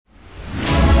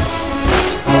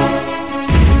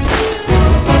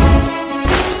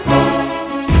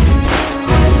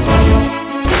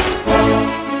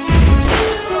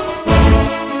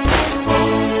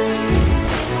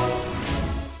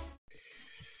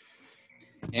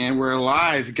And we're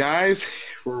live, guys.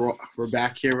 We're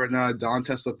back here with another Don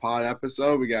Tesla Pod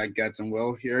episode. We got Getz and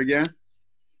Will here again.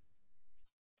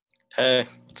 Hey,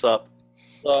 what's up?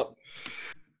 Up.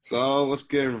 So let's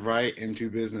get right into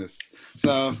business.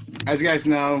 So, as you guys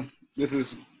know, this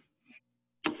is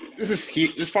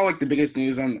probably like the biggest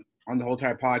news on the whole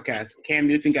entire podcast. Cam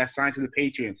Newton got signed to the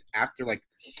Patriots after like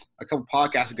a couple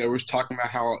podcasts ago. We were talking about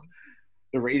how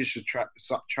the Raiders should try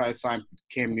to sign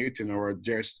Cam Newton, or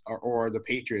the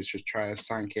Patriots should try to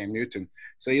sign Cam Newton.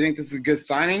 So you think this is a good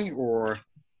signing, or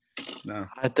no?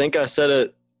 I think I said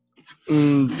it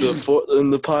in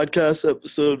the podcast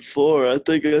episode 4. I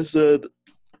think I said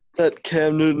that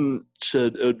Cam Newton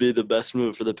it would be the best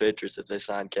move for the Patriots if they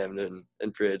signed Cam Newton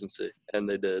in free agency, and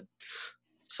they did.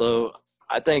 So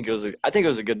I think it was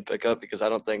a good pickup, because I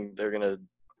don't think they're gonna,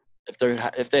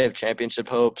 if they have championship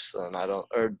hopes, and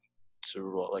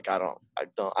Super Bowl. Like I don't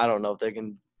know if they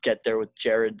can get there with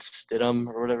Jared Stidham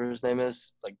or whatever his name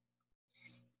is. Like,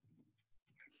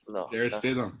 no. Jared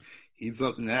Stidham, he's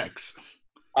up next.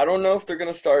 I don't know if they're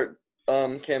gonna start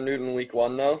Cam Newton week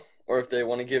 1 though, or if they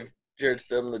want to give Jared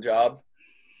Stidham the job,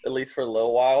 at least for a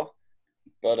little while.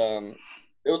 But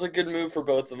it was a good move for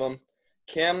both of them.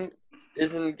 Cam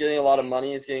isn't getting a lot of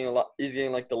money. He's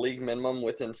getting like the league minimum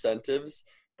with incentives.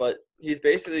 But he's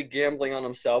basically gambling on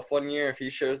himself 1 year. If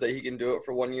he shows that he can do it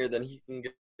for 1 year, then he can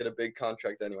get a big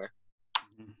contract anywhere.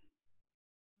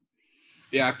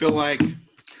 Yeah, I feel like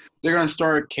they're gonna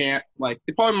start Cam. Like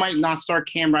they probably might not start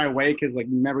Cam right away, because like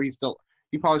remember he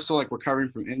probably still like recovering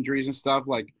from injuries and stuff.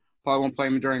 Like probably won't play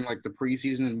him during like the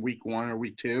preseason in week 1 or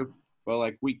week 2. But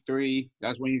like week 3,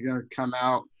 that's when he's gonna come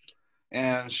out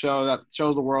and shows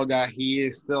the world that he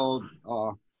is still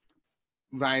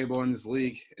valuable in this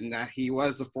league, and that he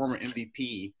was the former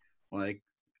MVP. Like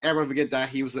everyone forget that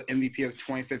he was the MVP of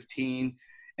 2015,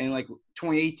 and like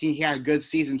 2018 he had a good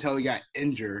season until he got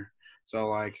injured. So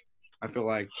like I feel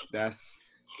like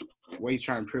that's what he's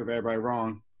trying to prove everybody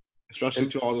wrong, especially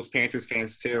to all those Panthers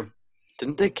fans too.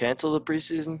 Didn't they cancel the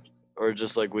preseason, or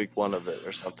just like week 1 of it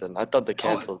or something? I thought they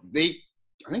canceled. I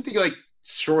think they like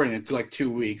shortened it to like 2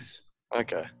 weeks.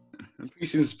 Okay. And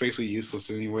preseason is basically useless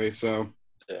anyway. So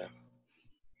yeah.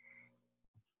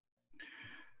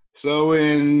 So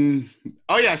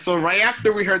right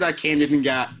after we heard that Cam Newton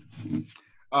got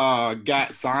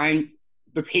signed,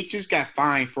 the Patriots got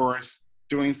fined for us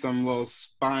doing some little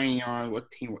spying on what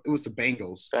team it was. The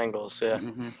Bengals. Bengals, yeah.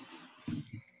 Mm-hmm.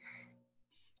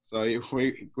 So what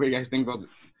do you guys think about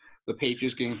the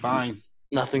Patriots getting fined?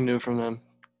 Nothing new from them.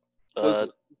 The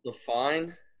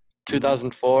fine?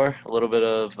 2004, a little bit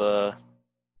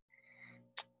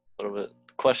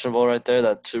questionable right there.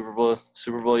 That Super Bowl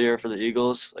year for the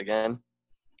Eagles again.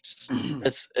 It's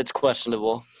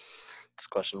questionable. It's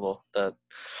questionable. That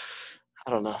I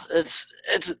don't know.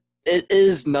 It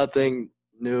is nothing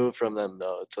new from them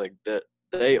though. It's like that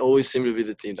they always seem to be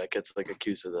the team that gets like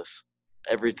accused of this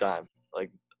every time.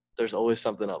 Like there's always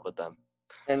something up with them.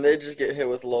 And they just get hit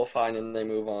with a low fine and they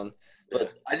move on. But yeah.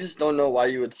 I just don't know why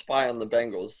you would spy on the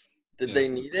Bengals. Did they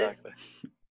need exactly. it?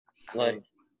 Like.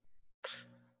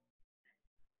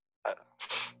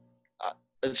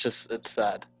 It's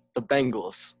sad. The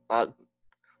Bengals, not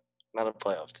a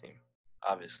playoff team,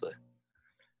 obviously.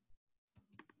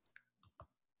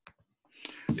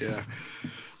 Yeah.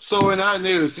 So in our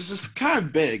news, this is kind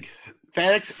of big.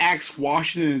 FedEx asks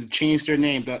Washington to change their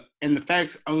name, and the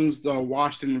FedEx owns the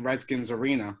Washington Redskins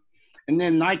arena. And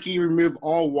then Nike removed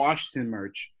all Washington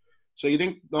merch. So you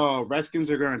think the Redskins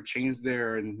are going to change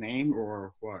their name,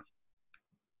 or what?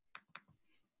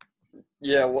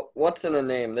 Yeah, what's in a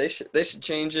name? They should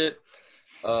change it.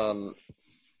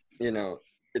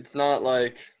 It's not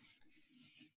like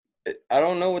I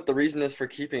don't know what the reason is for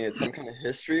keeping it. Some kind of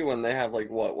history when they have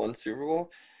like one Super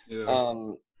Bowl. Yeah.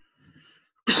 So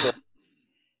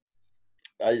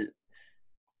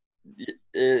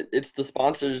it's the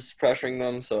sponsors pressuring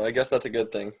them, so I guess that's a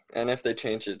good thing. And if they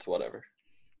change it, it's whatever.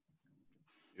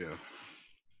 Yeah.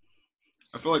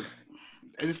 I feel like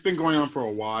it's been going on for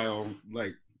a while.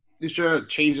 Like. They should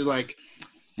change it like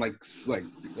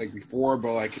before,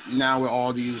 but like now with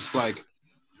all these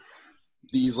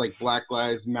Black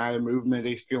Lives Matter movement,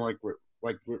 they feel like with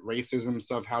racism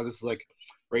stuff, how this is like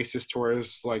racist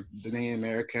towards like the Native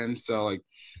Americans. So like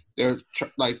they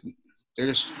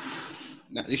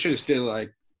should have still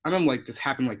like I remember like this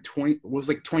happened like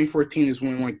 2014 is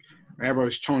when like everybody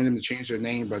was telling them to change their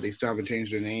name, but they still haven't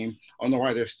changed their name. I don't know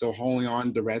why they're still holding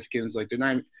on to Redskins. Like they're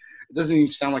not. It doesn't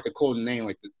even sound like a cool name.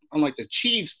 Like unlike the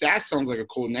Chiefs, that sounds like a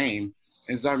cool name.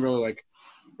 And it's not really like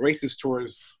racist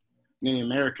towards Native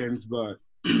Americans, but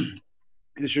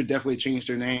they should definitely change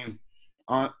their name.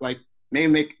 Like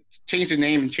maybe change the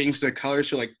name and change their colors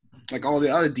to like all the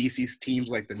other DC's teams,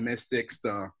 like the Mystics,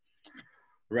 the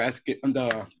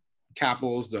the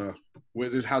Capitals, the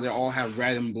Wizards, how they all have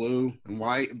red and blue and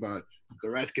white, but the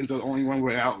Redskins are the only one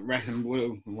without red and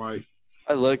blue and white.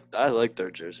 I like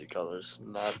their jersey colors.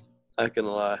 Not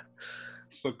gonna lie.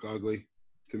 It's look ugly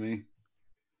to me.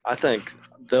 I think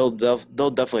they'll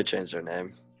definitely change their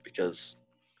name because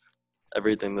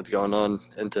everything that's going on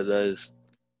in today's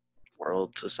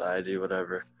world, society,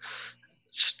 whatever,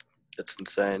 it's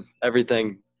insane.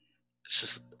 Everything,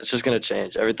 it's just gonna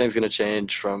change. Everything's gonna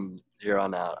change from here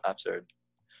on out after,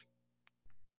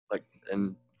 like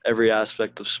in every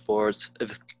aspect of sports.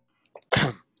 If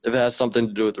if it has something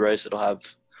to do with race, it'll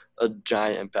have a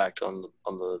giant impact on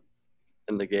the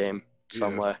in the game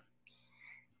some way.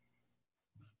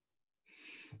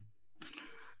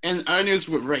 And other news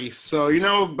with race. So you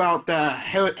know about the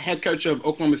head coach of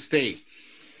Oklahoma State.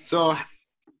 So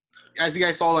as you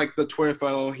guys saw, like the Twitter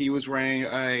photo, he was wearing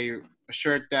a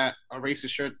racist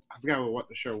shirt. I forgot what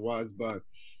the shirt was, but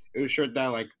it was a shirt that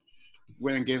like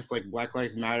went against like Black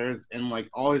Lives Matters, and like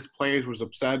all his players was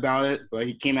upset about it, but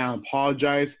he came out and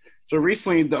apologized. So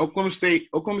recently, the Oklahoma State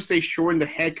shortened the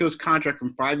head coach contract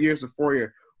from 5 years to 4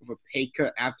 years with a pay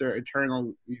cut after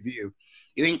internal review.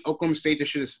 You think Oklahoma State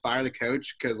just should just fire the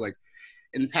coach because like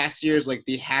in past years, like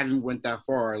they haven't went that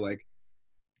far. Like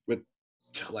with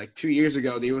like 2 years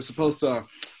ago, they were supposed to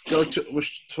was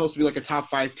supposed to be like a top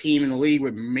 5 team in the league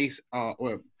with Mason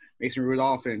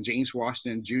Rudolph and James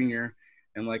Washington Jr.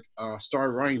 and like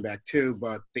star running back too,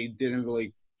 but they didn't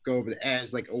really go over the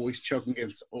edge, like always choking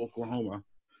against Oklahoma.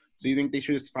 So you think they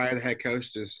should just fire the head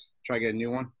coach, just try to get a new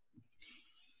one?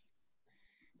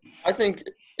 I think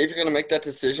if you're going to make that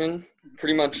decision,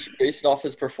 pretty much based off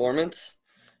his performance,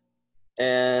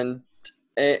 and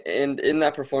in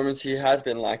that performance he has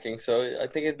been lacking. So I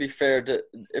think it'd be fair to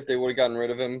if they would have gotten rid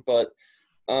of him, but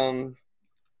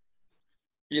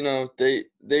you know, they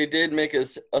did make a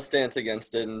stance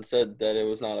against it and said that it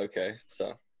was not okay.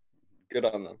 So good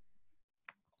on them.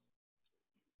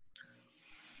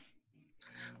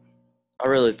 I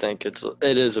really think it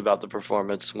is about the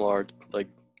performance more, like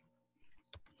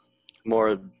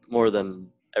more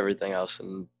than everything else,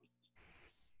 and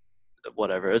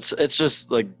whatever. It's just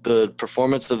like the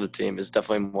performance of the team is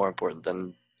definitely more important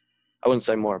than, I wouldn't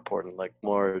say more important, like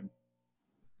more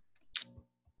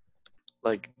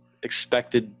like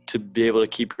expected to be able to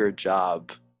keep your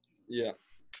job. Yeah.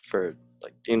 For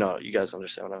like, you know, you guys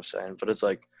understand what I'm saying, but it's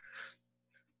like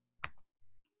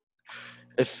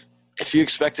if you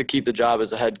expect to keep the job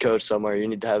as a head coach somewhere, you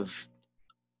need to have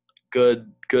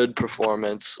good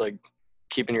performance, like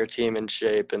keeping your team in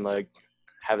shape and like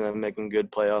having them making good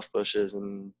playoff pushes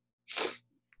and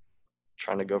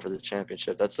trying to go for the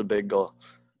championship. That's the big goal.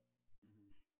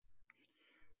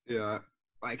 Yeah.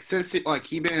 Like since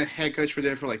he been a head coach for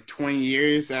there for like 20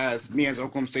 years, as me as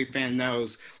Oklahoma State fan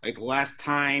knows, like last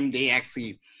time they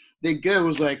actually did good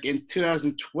was like in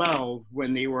 2012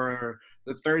 when they were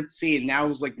the 3rd seed, and that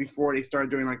was like before they started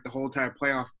doing like the whole entire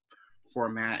playoff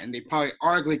format, and they probably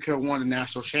arguably could have won the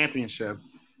national championship,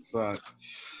 but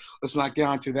let's not get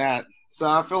onto that. So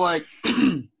I feel like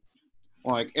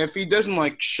like if he doesn't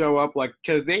like show up, like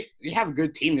because they have a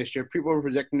good team this year, people are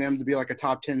predicting them to be like a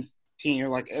top 10 team.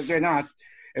 Like if they're not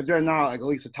like at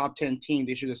least a top 10 team,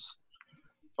 they should just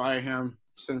fire him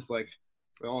since like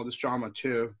all this drama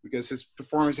too, because his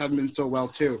performance hasn't been so well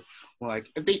too. Like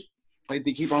if they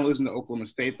keep on losing to Oklahoma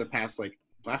State the past, like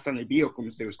last time they beat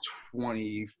Oklahoma State was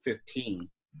 2015.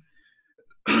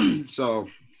 So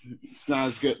it's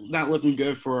not looking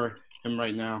good for him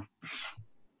right now.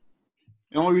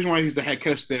 The only reason why he's the head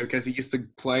coach there because he used to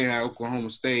play at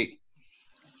Oklahoma State.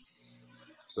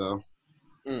 So,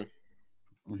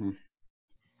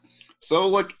 So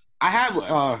look, I have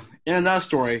in another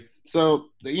story. So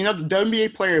you know the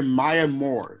WNBA player Maya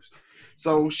Moore.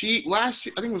 So she I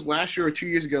think it was last year or 2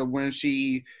 years ago when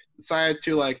she decided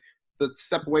to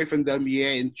step away from the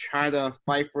WNBA and try to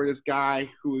fight for this guy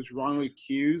who was wrongly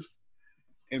accused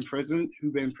in prison,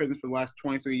 who'd been in prison for the last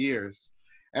 23 years.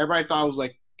 Everybody thought it was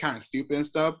like kind of stupid and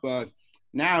stuff, but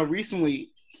now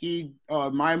recently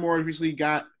Maya Moore recently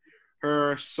got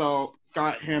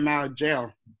him out of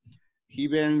jail. He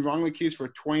been wrongly accused for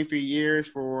 23 years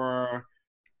for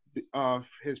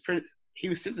he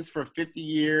was sentenced for 50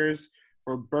 years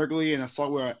for burglary and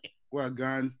assault with a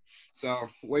gun. So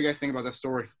what do you guys think about that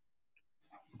story?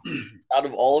 Out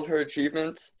of all of her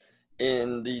achievements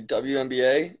in the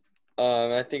WNBA,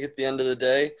 I think at the end of the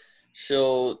day,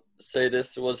 she'll say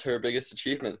this was her biggest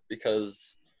achievement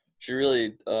because she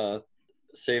really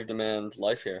saved a man's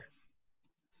life here.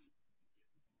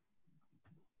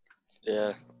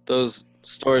 Yeah, those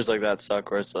stories like that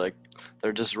suck, where it's like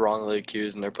they're just wrongly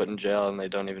accused and they're put in jail and they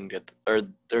don't even get, or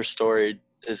their story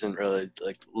isn't really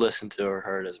like listened to or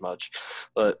heard as much.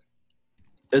 But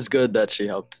it's good that she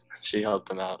helped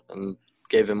him out and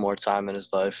gave him more time in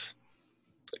his life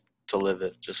to live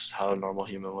it just how a normal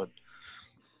human would.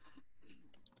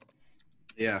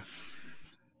 Yeah.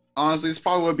 Honestly, this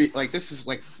probably would be like this is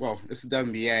like this is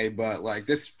WNBA, but like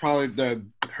this is probably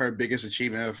her biggest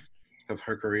achievement of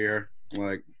her career.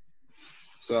 Like,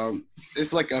 so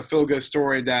it's like a feel good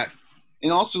story that,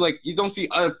 and also like you don't see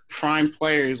other prime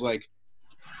players like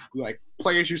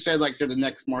players who said like they're the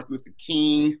next Martin Luther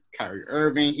King, Kyrie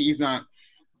Irving. He's not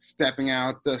stepping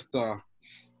out just to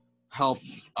help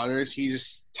others. He's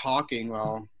just talking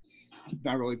while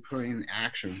not really putting in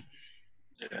action.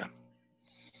 Yeah.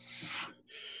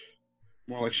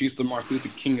 Well, like she's the Martin Luther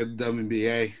King of the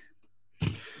WNBA.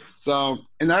 So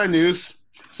in other news,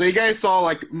 so you guys saw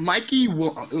like Mikey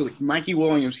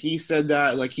Williams. He said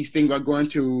that like he's thinking about going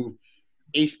to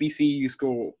HBCU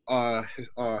school,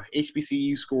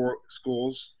 HBCU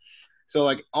schools. So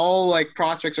like all like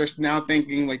prospects are now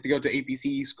thinking like to go to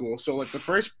HBCU school. So like this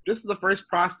is the first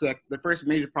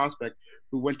major prospect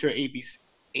who went to an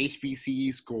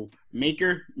HBCU school.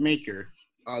 Maker,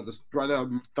 the brother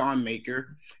of Thon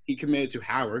Maker, he committed to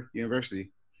Howard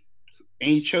University, and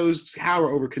he chose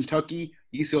Howard over Kentucky,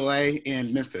 UCLA,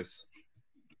 and Memphis.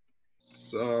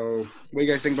 So what do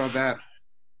you guys think about that?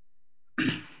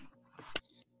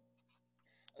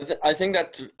 I think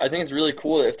it's really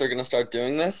cool if they're gonna start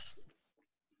doing this,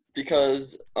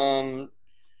 because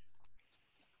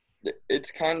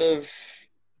it's kind of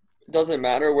doesn't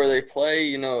matter where they play.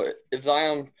 You know, if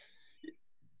Zion,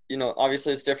 you know,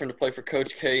 obviously it's different to play for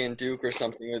Coach K and Duke or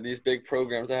something, or these big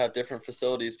programs that have different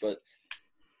facilities, but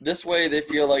this way they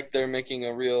feel like they're making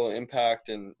a real impact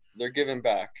and they're giving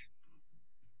back.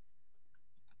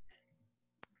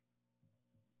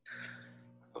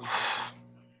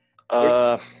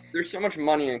 There's so much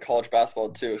money in college basketball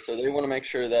too, so they want to make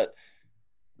sure that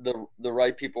the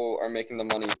right people are making the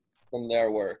money from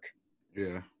their work.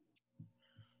 Yeah.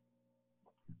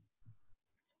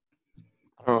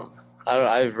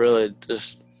 I really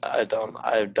just I don't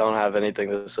have anything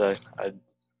to say. I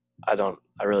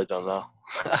really don't know.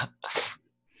 I'm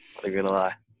not gonna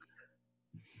lie.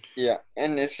 Yeah,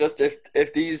 and it's just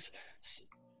if these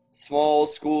small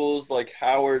schools like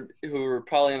Howard, who are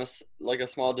probably in a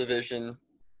small division,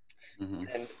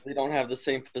 and they don't have the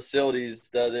same facilities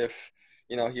that if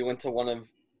you know he went to one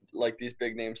of like these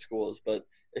big name schools. But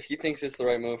if he thinks it's the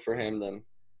right move for him, then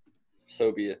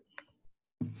so be it.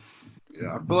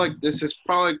 Yeah, I feel like this is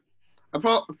probably. I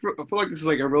feel like this is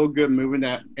like a real good movement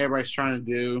that everybody's trying to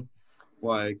do,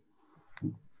 like,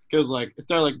 because like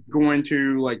instead of like going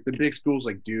to like the big schools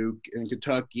like Duke and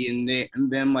Kentucky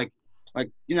and then like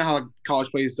you know how like, college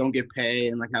players don't get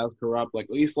paid and like how it's corrupt. Like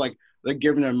at least like they're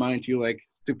giving their money to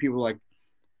people like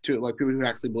to like people who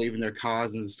actually believe in their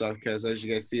cause and stuff. Because as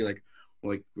you guys see, like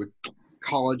with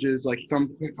colleges, like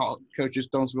some coaches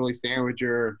don't really stand with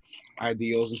your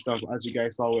ideals and stuff. As you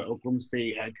guys saw with Oklahoma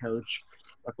State head coach,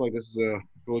 I feel like this is a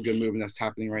really good movement that's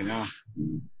happening right now.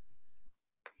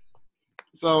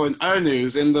 So in other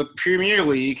news, in the Premier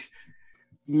League,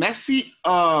 Messi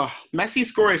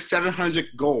scored a 700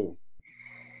 goal.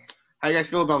 How you guys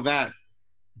feel about that?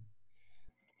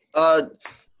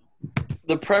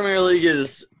 The Premier League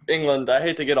is England. I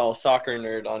hate to get all soccer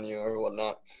nerd on you or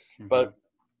whatnot, but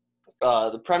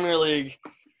the Premier League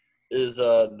is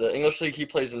the English league. He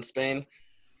plays in Spain,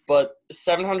 but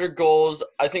 700 goals.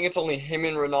 I think it's only him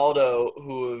and Ronaldo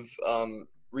who have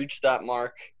reached that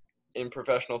mark in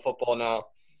professional football now,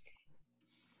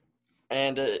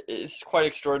 and it's quite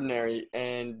extraordinary.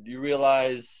 And you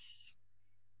realize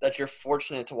that you're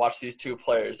fortunate to watch these two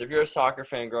players. If you're a soccer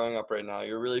fan growing up right now,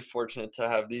 you're really fortunate to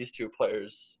have these two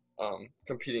players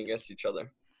competing against each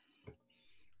other.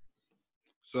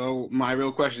 So my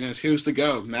real question is, who's to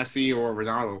go, Messi or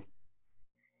Ronaldo?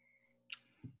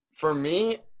 For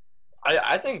me,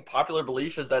 I think popular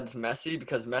belief is that it's Messi,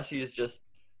 because Messi is just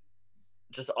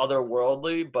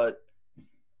otherworldly, but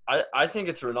I think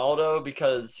it's Ronaldo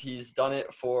because he's done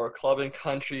it for club and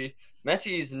country.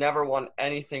 Messi's never won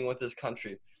anything with his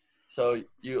country. So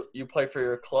you play for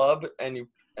your club and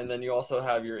then you also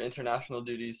have your international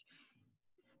duties.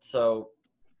 So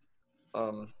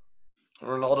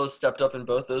Ronaldo's stepped up in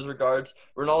both those regards.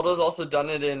 Ronaldo's also done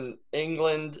it in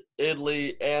England,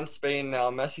 Italy, and Spain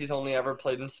now. Messi's only ever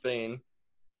played in Spain.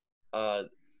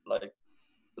 Like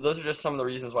those are just some of the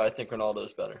reasons why I think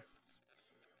Ronaldo's better.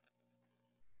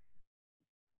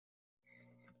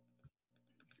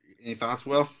 Any thoughts,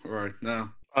 Will, or no?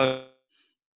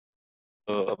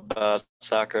 about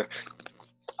soccer.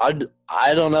 I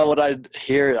don't know what I'd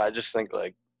hear. I just think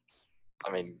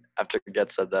after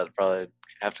Get said that, I'd probably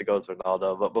have to go with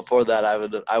Ronaldo. But before that, I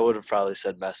would have probably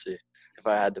said Messi if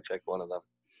I had to pick one of them.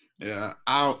 Yeah,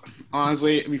 I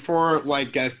honestly before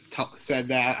guys said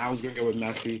that I was gonna go with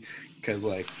Messi because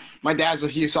my dad's a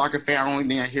huge soccer fan. Only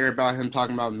thing I hear about him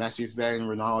talking about Messi's better than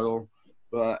Ronaldo.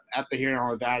 But after hearing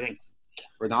all of that, I think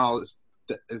Ronaldo is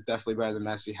definitely better than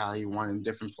Messi. How he won in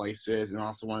different places and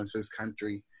also won for his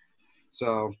country.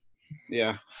 So,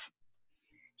 yeah.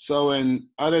 So in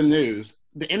other news,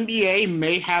 the NBA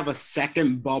may have a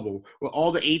second bubble with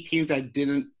all the 8 teams that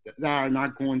are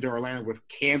not going to Orlando with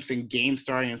camps and games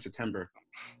starting in September.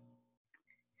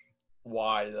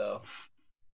 Why though?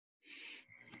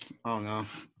 I don't know.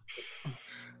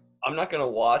 I'm not gonna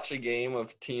watch a game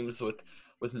of teams with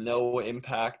no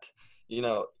impact.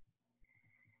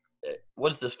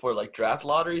 What is this for? Like draft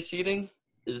lottery seeding?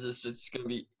 Is this just gonna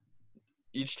be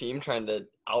each team trying to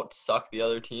outsuck the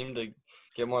other team to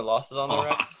get more losses on their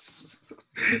record?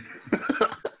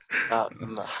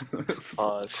 No.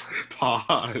 Pause.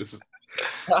 Pause.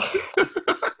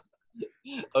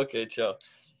 Okay, chill.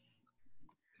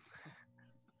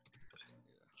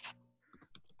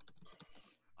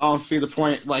 I don't see the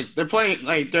point. They're playing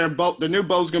the new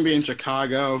bowl's gonna be in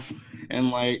Chicago,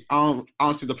 and I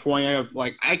don't see the point of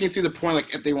I can see the point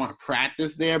if they want to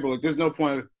practice there, but there's no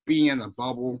point of being in the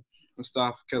bubble and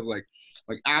stuff because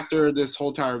after this whole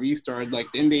entire restart, the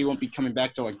NBA won't be coming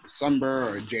back till December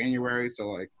or January.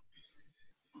 So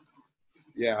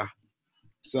yeah.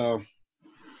 So,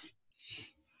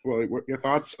 what your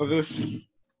thoughts of this?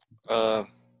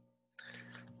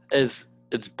 It's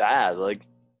bad.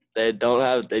 They don't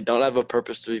have a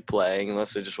purpose to be playing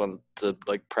unless they just want to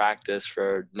practice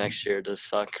for next year to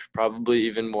suck probably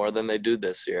even more than they do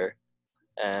this year.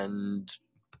 And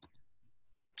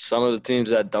some of the teams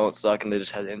that don't suck and they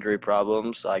just had injury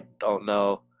problems, I don't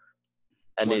know.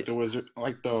 The Wizards,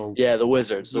 the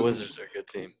Wizards. The Wizards are a good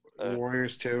team.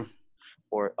 Warriors too.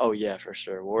 Yeah, for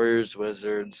sure. Warriors,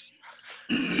 Wizards.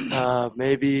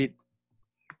 Maybe.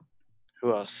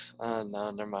 Who else?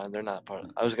 No, never mind. They're not part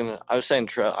of. I was thinking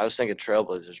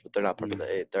Trailblazers, but they're not part of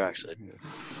the 8. They're actually.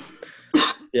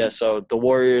 Yeah. So the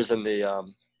Warriors and the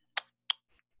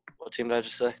what team did I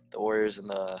just say? The Warriors and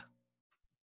the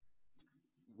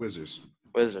Wizards.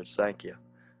 Wizards. Thank you.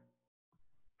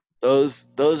 Those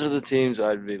are the teams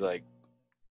I'd be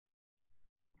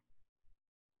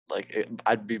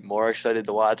I'd be more excited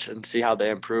to watch and see how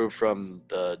they improve from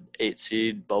the 8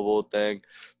 seed bubble thing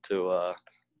to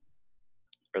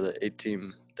or the 8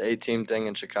 team thing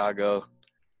in Chicago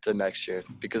to next year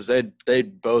because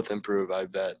they'd both improve, I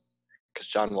bet, because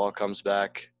John Wall comes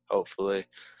back hopefully,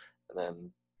 and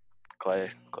then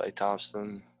Klay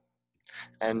Thompson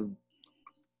and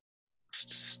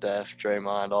Steph,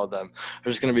 Draymond, all of them are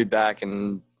just gonna be back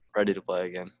and ready to play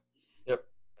again. Yep,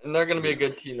 and they're gonna be a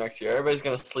good team next year. Everybody's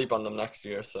gonna sleep on them next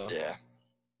year, so yeah.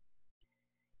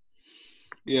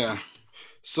 Yeah.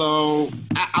 So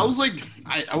I was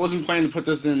I wasn't planning to put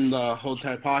this in the whole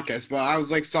entire podcast, but I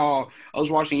was I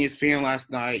was watching ESPN last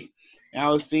night, and I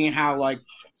was seeing how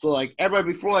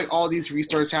everybody before all these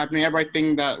restarts happening, everybody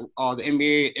thinking that the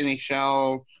NBA,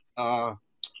 NHL,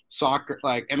 soccer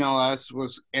MLS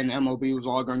and MLB was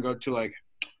all going to go to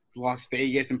Las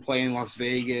Vegas and play in Las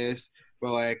Vegas,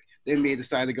 but the NBA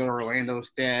decided to go to Orlando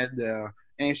instead. The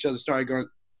NHL started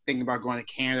thinking about going to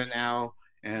Canada now,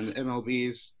 and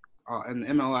MLB's. And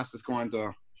MLS is going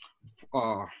to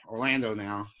Orlando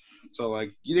now. So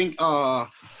you think how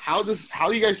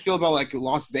do you guys feel about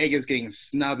Las Vegas getting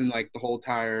snubbed and the whole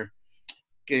entire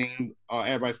getting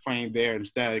everybody's playing there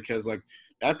instead? Because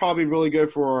that'd probably be really good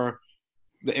for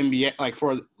the NBA,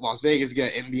 for Las Vegas to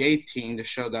get an NBA team to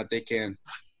show that they can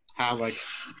have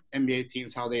NBA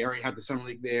teams, how they already have the summer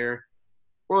league there,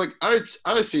 or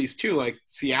other cities too,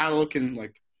 Seattle can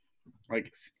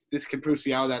this can prove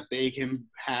Seattle that they can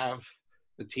have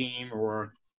a team,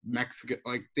 or Mexico,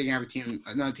 they can have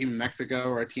another team in Mexico,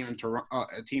 or a team in Toronto,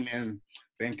 a team in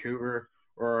Vancouver,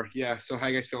 or yeah. So how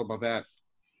you guys feel about that?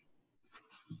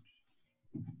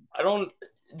 I don't.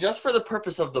 Just for the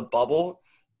purpose of the bubble,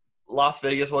 Las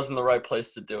Vegas wasn't the right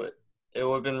place to do it. It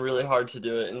would have been really hard to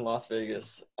do it in Las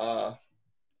Vegas,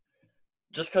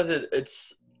 just because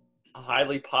it's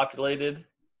highly populated,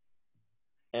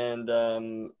 and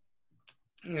a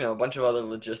bunch of other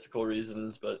logistical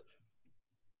reasons, but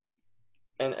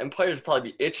and players would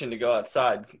probably be itching to go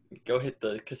outside, go hit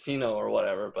the casino or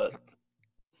whatever, but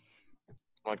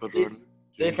Michael Jordan.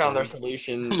 They found their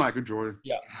solution. Michael Jordan.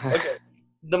 Yeah. Okay.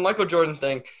 The Michael Jordan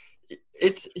thing,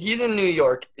 he's in New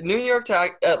York. New York to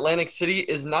Atlantic City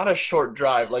is not a short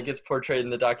drive like it's portrayed in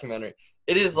the documentary.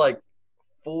 It is like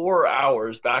 4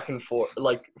 hours back and forth.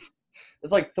 Like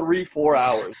it's like 3-4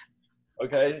 hours.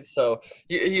 Okay, so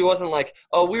he wasn't like,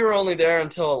 oh, we were only there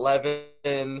until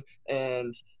 11,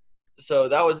 and so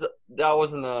that was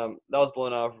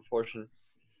blown out of proportion,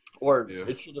 or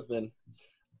it should have been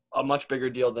a much bigger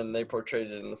deal than they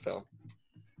portrayed it in the film.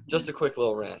 Just a quick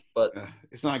little rant, but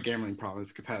it's not a gambling problem;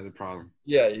 it's a competitive problem.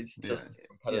 Yeah, it's just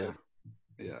competitive.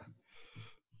 Yeah.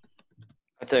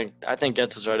 I think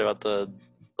Getz is right about the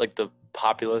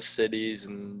populous cities,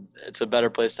 and it's a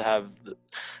better place to have the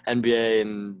NBA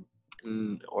in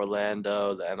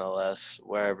Orlando, the MLS,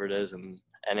 wherever it is, and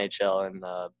NHL, and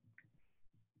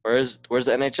where's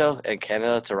the NHL in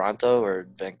Canada? Toronto or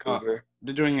Vancouver?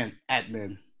 They're doing an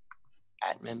admin.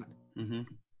 Admin. Mm-hmm.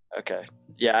 Okay.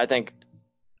 Yeah, I think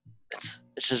it's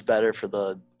just better for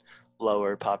the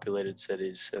lower populated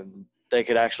cities, and they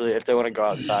could actually, if they want to go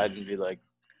outside and be like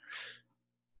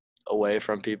away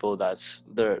from people,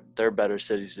 they're better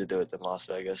cities to do it than Las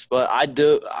Vegas. But I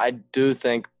do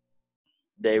think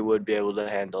they would be able to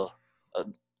handle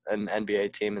an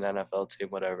NBA team, an NFL team,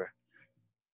 whatever,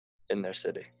 in their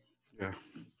city. Yeah.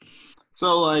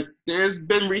 So like, there's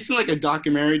been recently like a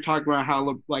documentary talking about how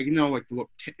it's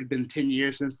been 10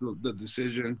 years since the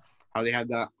decision, how they had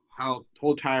that whole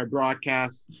entire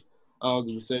broadcast of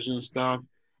the decision and stuff,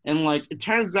 and like it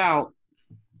turns out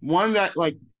one that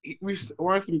like we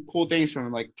learned some cool things from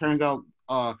it. Like turns out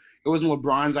it wasn't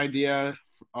LeBron's idea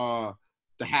to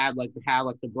have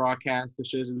the broadcast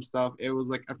decision and stuff. It was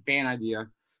like a fan idea.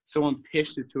 Someone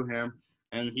pitched it to him,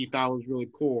 and he thought it was really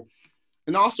cool.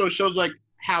 And also it shows like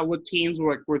what teams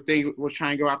were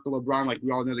trying to go after LeBron. Like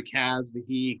we all know the Cavs, the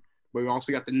Heat, but we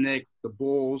also got the Knicks, the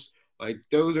Bulls. Like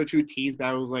those are two teams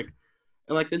that was like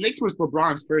the Knicks was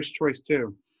LeBron's first choice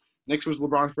too. Knicks was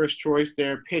LeBron's first choice.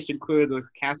 Their pitch included the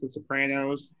cast of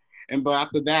Sopranos, but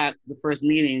after that, the first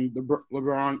meeting,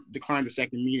 LeBron declined the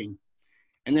second meeting.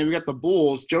 And then we got the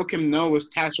Bulls. Joakim Noah was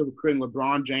tasked with recruiting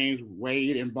LeBron James,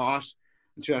 Wade, and Bosh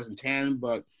in 2010,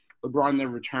 but LeBron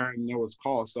never returned Noah's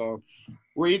call. So,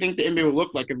 what do you think the NBA would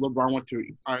look like if LeBron went to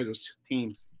either of those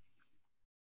teams?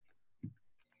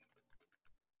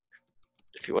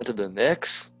 If he went to the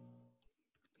Knicks,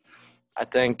 I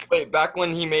think. Wait, back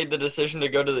when he made the decision to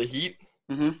go to the Heat?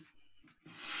 Mm-hmm.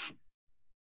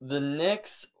 The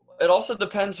Knicks, it also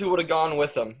depends who would have gone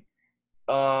with him.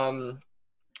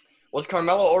 Was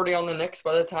Carmelo already on the Knicks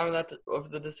by the time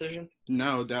of the decision?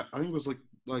 No, I think it was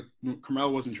like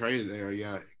Carmelo wasn't traded there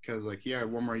yet because he had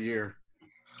one more year.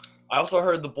 I also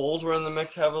heard the Bulls were in the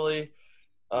mix heavily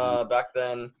back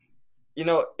then.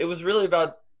 It was really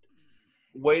about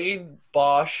Wade,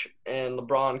 Bosh, and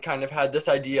LeBron kind of had this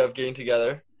idea of getting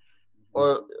together,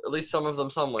 or at least some of them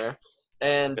somewhere.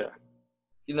 And,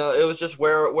 it was just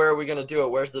where are we going to do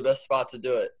it? Where's the best spot to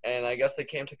do it? And I guess they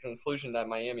came to the conclusion that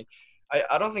Miami.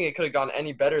 I don't think it could have gone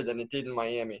any better than it did in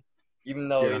Miami, even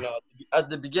though, at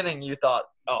the beginning you thought,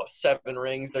 7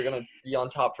 rings, they're going to be on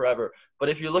top forever. But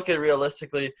if you look at it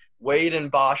realistically, Wade and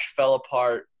Bosh fell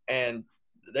apart, and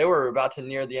they were about to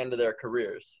near the end of their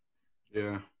careers.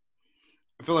 Yeah.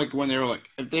 I feel like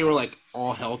if they were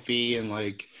all healthy and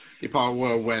they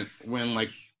probably would have win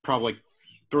probably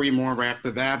 3 more right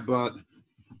after that, but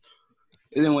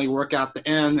it didn't really work out at the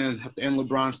end. And at the end,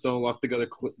 LeBron still left to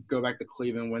go back to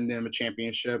Cleveland, win them a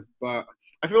championship. But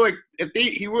I feel like if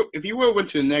he would have went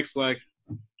to the Knicks, probably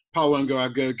wouldn't go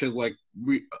out good because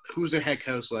who's their head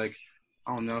coach? I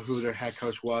don't know who their head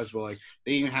coach was, but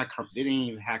they didn't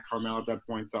even have Carmelo at that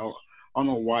point. So I don't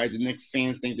know why the Knicks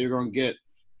fans think they're going to get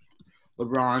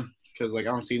LeBron because I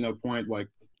don't see no point.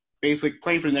 Basically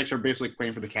playing for the Knicks or basically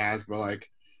playing for the Cavs, but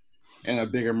in a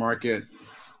bigger market.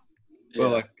 Yeah.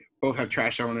 But both have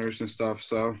trash owners and stuff.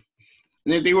 So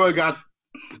and if they would have got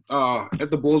if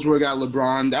the Bulls would have got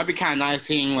LeBron, that'd be kind of nice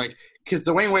seeing because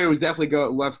Dwayne Wade would definitely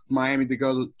left Miami to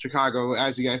go to Chicago,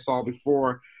 as you guys saw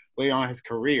before, later on in his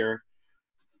career.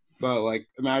 But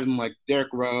imagine Derrick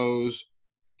Rose,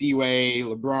 D Wade,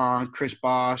 LeBron, Chris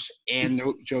Bosh, and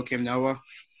Joakim Noah.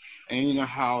 And you know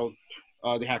how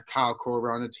they have Kyle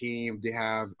Korver on the team. They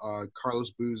have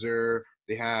Carlos Boozer.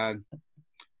 They had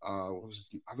I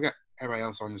forgot everybody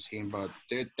else on this team, but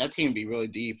that team would be really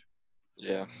deep.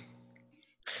 Yeah.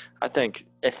 I think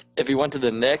if he went to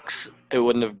the Knicks, it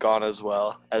wouldn't have gone as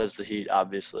well as the Heat,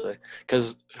 obviously.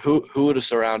 Because who would have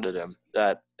surrounded him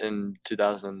in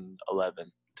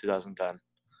 2011, 2010?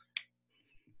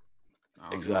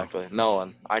 Exactly. No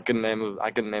one. I couldn't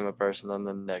name a person on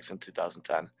the Knicks in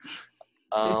 2010.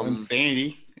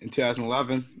 Insanity in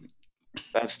 2011.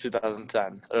 That's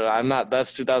 2010.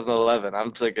 That's 2011.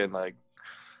 I'm thinking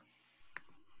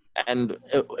And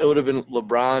it would have been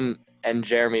LeBron and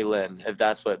Jeremy Lin, if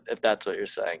that's what you're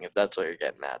saying, if that's what you're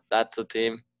getting at. That's the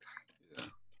team. Yeah.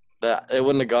 That it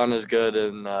wouldn't have gone as good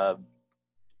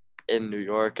in New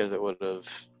York as it would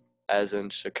have as in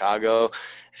Chicago.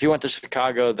 If you went to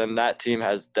Chicago, then that team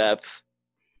has depth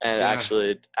and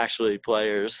Yeah. actually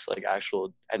players, like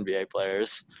actual NBA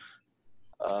players.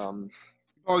 He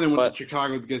probably went But to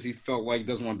Chicago because he felt like he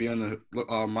doesn't want to be on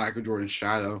the Michael Jordan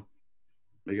shadow.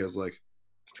 Because like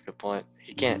that's a good point.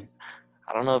 He can't.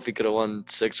 I don't know if he could have won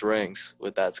 6 rings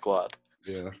with that squad.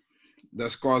 Yeah, that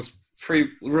squad's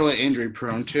really injury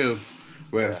prone too,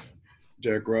 with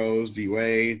Derrick Rose, D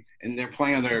Wade, and they're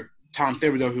playing under Tom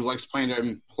Thibodeau, who likes playing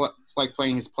them like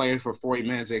playing his players for 40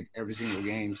 minutes every single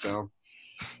game. So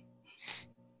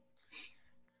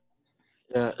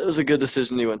Yeah, it was a good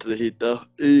decision he went to the Heat, though.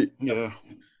 yeah,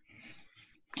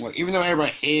 like even though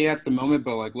everybody hated it at the moment,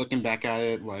 but like looking back at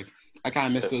it, like I kind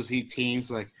of miss those Heat teams.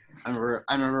 Like I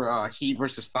remember Heat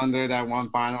versus Thunder that won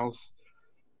finals.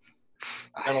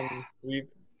 Well,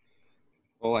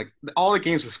 like all the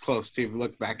games was close too. If you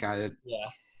look back at it,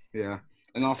 yeah,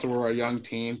 and also we're a young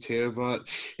team too. But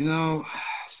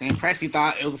Sam Presti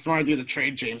thought it was a smart idea to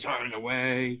trade James Harden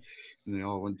away, and it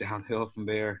all went downhill from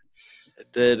there.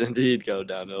 It did indeed go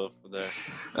downhill from there.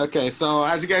 Okay, so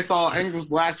as you guys saw, I think it was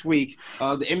last week,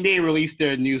 the NBA released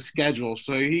their new schedule.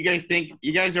 So you guys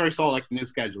already saw like the new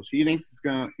schedule. So who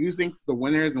thinks the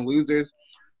winners and losers?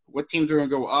 What teams are gonna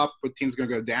go up? What teams are gonna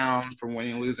go down from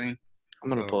winning and losing? I'm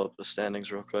gonna pull up the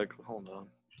standings real quick. Hold on.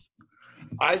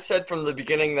 I said from the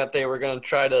beginning that they were gonna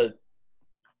try to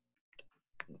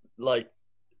do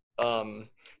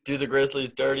the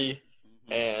Grizzlies dirty,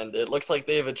 and it looks like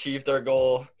they've achieved their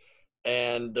goal,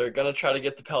 and they're gonna try to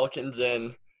get the Pelicans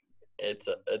in. It's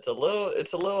a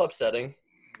little upsetting.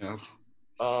 Yeah.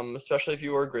 Especially if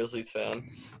you were a Grizzlies fan.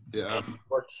 Yeah. And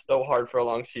worked so hard for a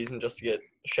long season just to get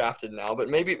shafted now, but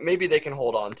maybe they can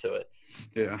hold on to it.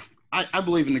 Yeah. I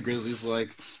believe in the Grizzlies.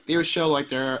 Like they would show like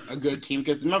they're a good team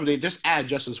because remember they just added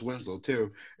Justice Winslow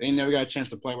too. They never got a chance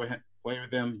to play with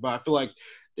him. But I feel like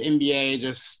the NBA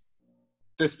just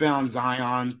spent on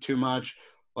Zion too much.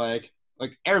 Like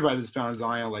everybody just spent on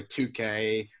Zion. Like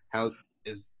 2K, how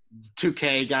is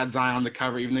 2K got Zion on the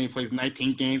cover even though he plays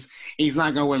 19 games. He's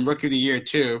not gonna win Rookie of the Year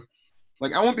too.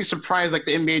 Like I won't be surprised like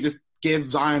the NBA just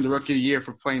give Zion the Rookie of the Year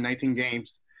for playing 19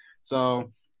 games.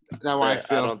 So. That's why I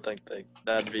feel. I don't think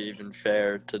that'd be even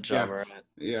fair to Ja Morant.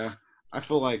 Yeah, I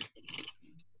feel like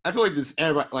this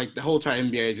everybody, like the whole entire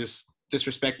NBA just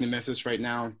disrespecting Memphis right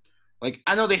now. Like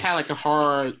I know they had like a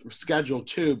hard schedule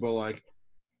too, but like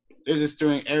they're just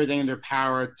doing everything in their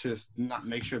power to not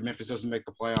make sure Memphis doesn't make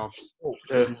the playoffs.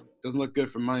 Doesn't look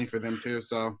good for money for them too.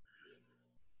 So,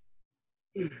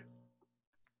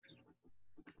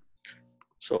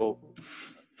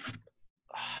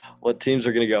 what teams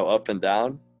are going to go up and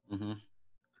down? Mm-hmm.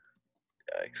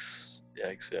 Yikes.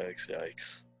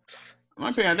 In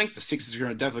my opinion, I think the Sixers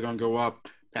are definitely going to go up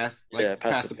past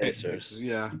the Pacers.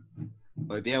 Yeah.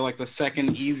 Like they have like the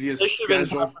second easiest They should have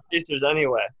been past the Pacers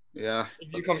anyway. Yeah.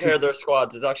 If you compare their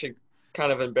squads, it's actually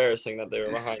kind of embarrassing that they were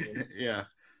behind them. Yeah.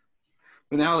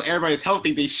 But now everybody's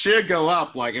healthy, they should go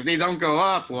up. Like if they don't go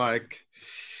up, like,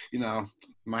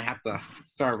 might have to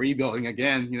start rebuilding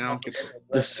again,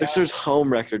 The Sixers'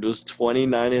 home record was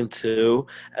 29-2,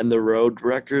 and the road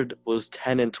record was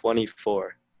 10-24.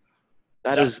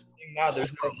 That's now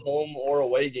there's no home or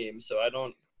away game, so I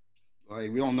don't.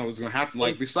 Like we don't know what's gonna happen.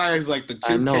 Like besides like the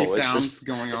 2K sounds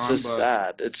going on, it's just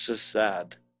sad. It's just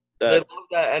sad. They love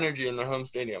that energy in their home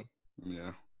stadium.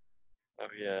 Yeah. Oh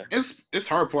yeah. It's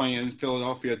hard playing in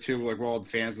Philadelphia too, like with all the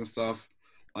fans and stuff.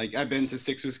 Like I've been to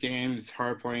Sixers games. It's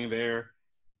hard playing there.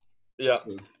 Yeah.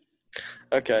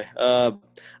 Okay.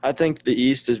 I think the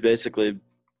East is basically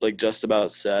like just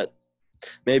about set.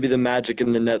 Maybe the Magic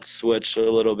and the Nets switch a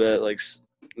little bit. Like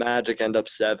Magic end up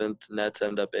 7th, Nets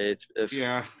end up 8th.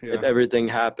 If everything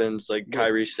happens, like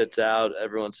Kyrie sits out,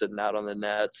 everyone's sitting out on the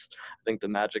Nets. I think the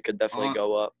Magic could definitely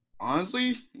go up.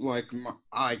 Honestly, like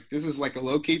this is like a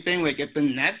low key thing. Like if the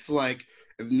Nets if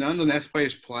none of the Nets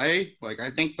players play, like I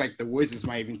think like the Wizards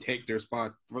might even take their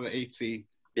spot for the 8th seed.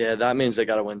 Yeah, that means they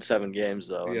got to win 7 games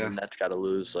though, and the Nets got to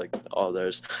lose like all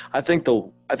theirs. I think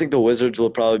the Wizards will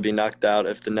probably be knocked out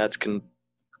if the Nets can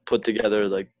put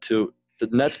together two. The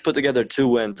Nets put together 2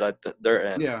 wins. They're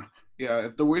in. Yeah.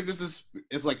 If the Wizards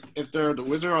is like if the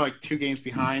Wizards are like 2 games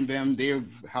behind them, they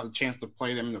have a chance to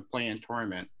play them in the play-in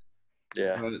tournament.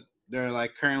 Yeah. But they're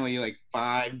like currently like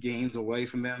 5 games away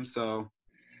from them, so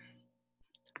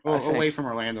away from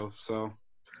Orlando. So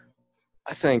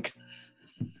I think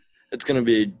it's gonna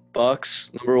be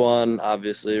Bucks number 1,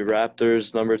 obviously.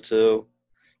 Raptors number 2.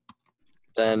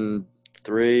 Then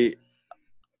 3,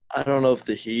 I don't know if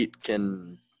the Heat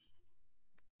can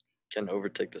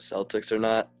overtake the Celtics or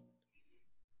not.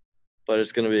 But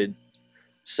it's going to be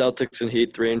Celtics and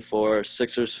Heat 3 and 4,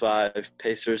 Sixers 5,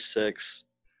 Pacers 6,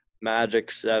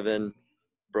 Magic 7,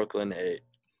 Brooklyn 8,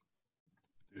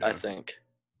 Yeah. I think.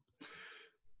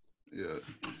 Yeah.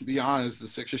 To be honest, the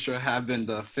Sixers should have been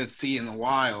the 5th seed in a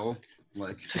while.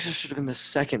 Sixers should have been the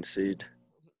 2nd seed.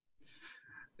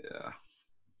 Yeah.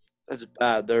 That's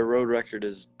bad. Their road record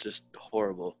is just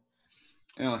horrible.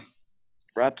 Yeah.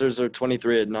 Raptors are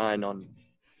 23-9 on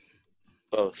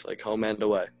both, home and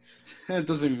away. It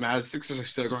doesn't matter. Sixers are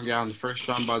still going to get out in the first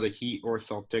round by the Heat or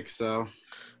Celtics, so.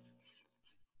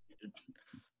 I'm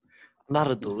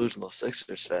not a delusional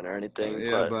Sixers fan or anything,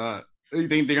 but you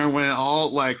think they're going to win it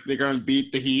all? They're going to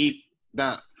beat the Heat?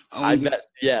 I bet,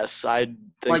 yes. I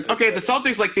think the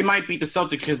Celtics, they might beat the Celtics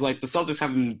because, the Celtics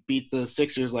haven't beat the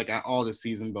Sixers, at all this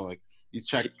season, but, you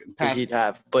check past. The Heat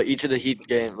have, but each of the Heat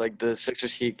games, the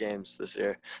Sixers Heat games this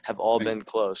year, have all been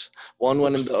close. One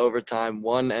went into overtime.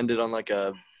 One ended on,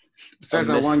 a – besides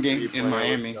that one game in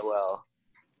Miami. Well,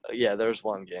 yeah, there was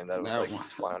one game that was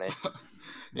 20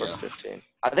 or 15.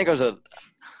 I think I was at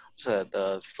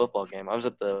the football game. I was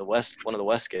at one of the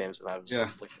West games, and I was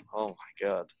oh my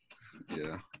god.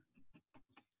 Yeah.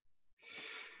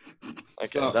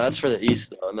 Okay, that's for the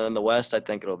East though, and then the West, I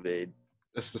think it'll be.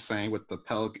 It's the same with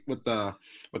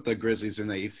the Grizzlies in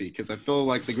the AC because I feel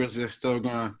like the Grizzlies are still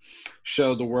gonna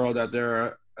show the world that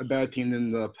they're a better team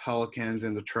than the Pelicans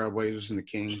and the Trailblazers and the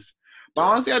Kings. But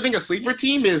honestly, I think a sleeper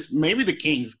team is maybe the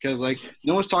Kings because,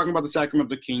 no one's talking about the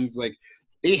Sacramento Kings.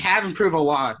 They have improved a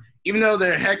lot, even though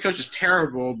their head coach is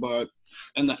terrible,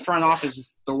 and the front office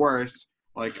is the worst.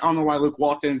 I don't know why Luke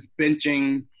Walton's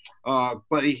benching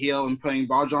Buddy Hield and putting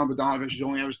Bojan Bogdanovic, who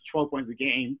only averages 12 points a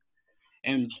game,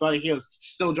 and Buddy Hield's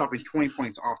still dropping 20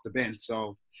 points off the bench.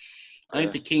 So I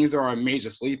think the Kings are a major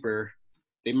sleeper.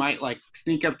 They might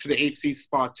sneak up to the 8th seed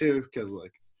spot too, because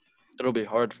it'll be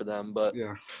hard for them. But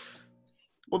yeah.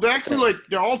 Well, they're actually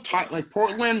they're all tied.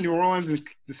 Portland, New Orleans, and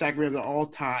the Sacramento are all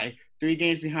tied, 3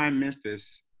 games behind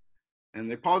Memphis,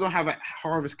 and they probably don't have a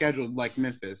hard of a schedule like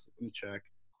Memphis. Let me check.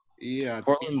 Yeah.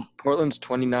 Portland's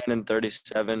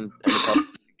 29-37, and the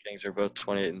Kings are both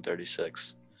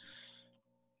 28-36.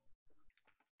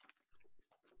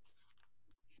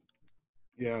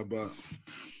 Yeah,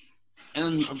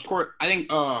 and of course, I think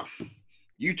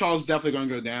Utah's definitely going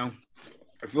to go down.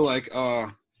 I feel like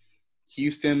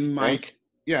Houston might.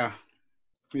 Yeah.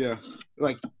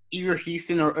 Either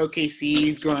Houston or OKC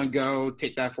is going to go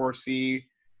take that 4th seed,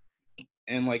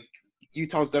 and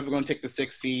Utah's definitely going to take the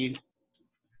 6th seed.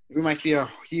 We might see a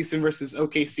Houston versus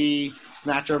OKC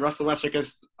matchup. Russell Westbrook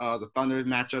against the Thunder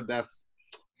matchup. That's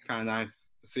kind of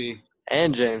nice to see.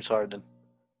 And James Harden.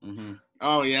 Mm-hmm.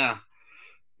 Oh yeah.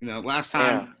 Last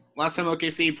time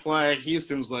OKC played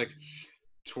Houston was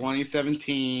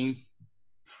 2017.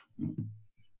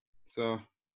 So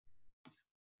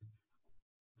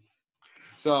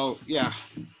yeah.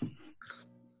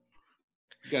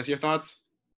 Guys, your thoughts?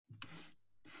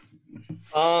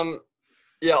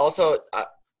 Yeah. Also,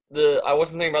 I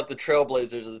wasn't thinking about the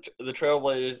Trailblazers. The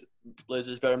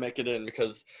Trailblazers better make it in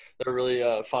because they're a really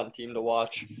fun team to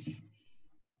watch.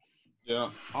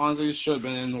 Yeah, honestly, it should have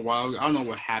been in a while. I don't know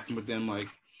what happened with them.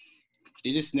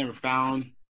 They just never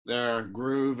found their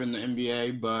groove in the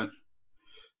NBA, but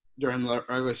during the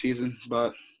regular season.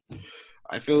 But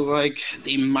I feel like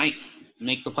they might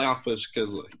make the playoff push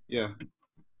because,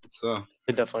 So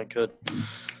they definitely could.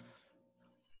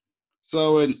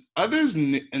 So in other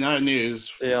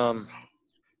news, the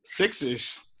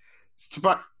Sixers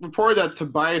reported that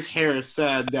Tobias Harris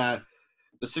said that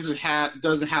the Sixers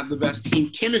doesn't have the best team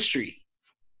chemistry.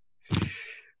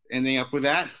 Anything up with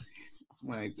that?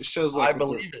 It shows I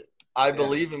believe it. I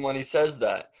believe him when he says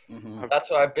that. Mm-hmm. That's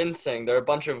what I've been saying. They have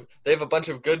a bunch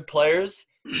of good players.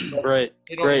 Great.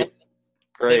 They don't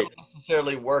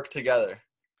necessarily work together.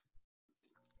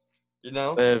 They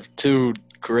have 2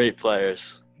 great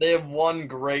players. They have 1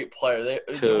 great player.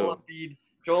 Joel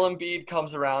Embiid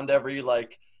comes around every you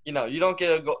don't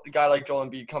get a guy like Joel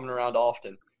Embiid coming around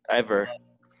often. Ever.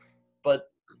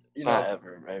 But not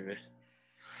ever, maybe.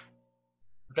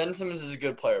 Ben Simmons is a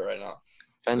good player right now.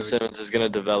 Ben Simmons is going to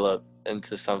develop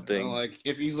into something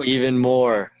if he's even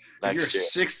more next year. If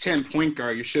you're a 6'10" point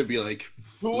guard, you should be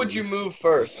Who would you move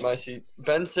first, Micey?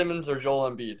 Ben Simmons or Joel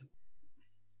Embiid?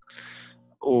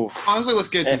 Oof. Honestly, let's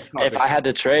get if I had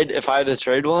to trade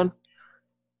one?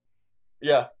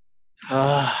 Yeah.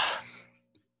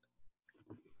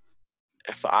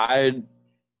 If I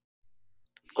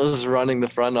was running the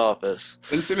front office.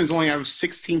 Ben Simmons only has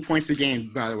 16 points a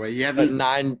game, by the way. You But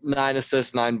haven't. nine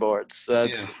assists, 9 boards.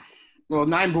 That's Yeah. Well,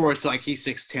 9 boards. Like he's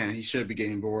 6'10". He should be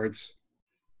getting boards.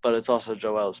 But it's also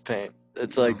Joel's paint.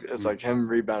 It's like him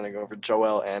rebounding over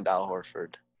Joel and Al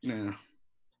Horford. Yeah.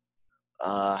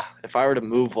 If I were to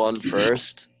move one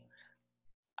first,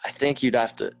 I think you'd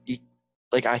have to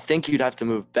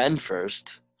move Ben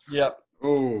first. Yep.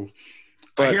 Oh.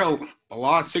 But I hear a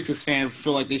lot of Sixers fans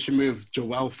feel like they should move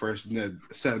Joel first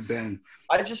instead of Ben.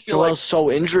 I just feel Joel's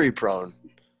so injury prone.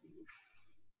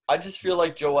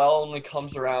 like Joel only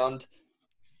comes around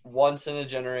once in a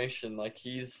generation. Like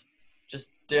he's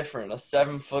just different. A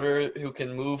 7-footer who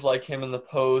can move like him in the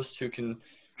post, who can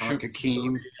shoot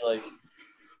Hakeem. like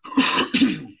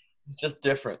it's just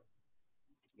different.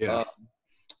 Yeah.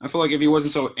 I feel like if he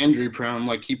wasn't so injury prone,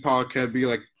 like he probably could be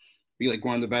like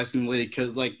one of the best in the league.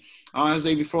 Because like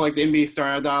honestly, before like the NBA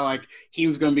started, I thought like he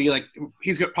was gonna be like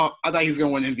I thought he was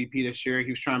gonna win MVP this year.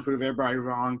 He was trying to prove everybody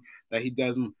wrong that he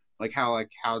doesn't how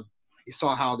you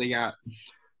saw how they got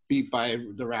beat by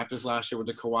the Raptors last year with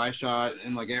the Kawhi shot,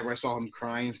 and like everybody saw him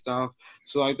crying and stuff.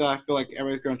 So like that, I feel like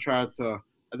everybody's gonna try to.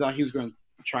 I thought he was gonna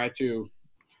try to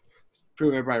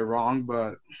prove everybody wrong,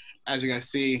 but as you guys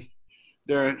see,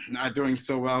 they're not doing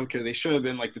so well because they should have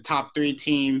been like the top 3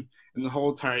 team in the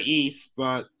whole entire East,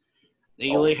 but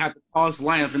they really have the tallest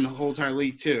lineup in the whole entire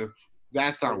league too.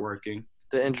 That's not working.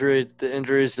 The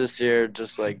injuries this year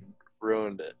just like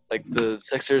ruined it. Like the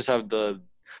Sixers have the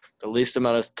least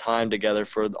amount of time together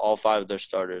for all 5 of their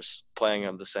starters playing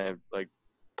on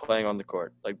the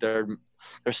court. Like their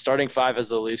starting 5 has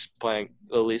the least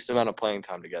amount of playing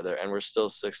time together, and we're still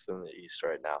 6th in the East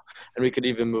right now. And we could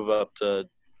even move up to,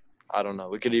 I don't know,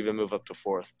 we could even move up to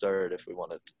 4th, 3rd if we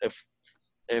wanted,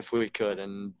 if we could,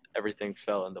 and everything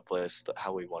fell into place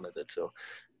how we wanted it to.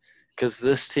 Because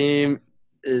this team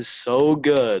is so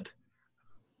good.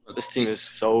 This team is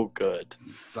so good.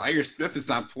 Zaire Smith is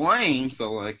not playing,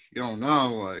 so like you don't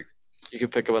know. Like you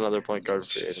could pick up another point guard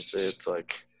free agency. It's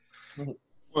like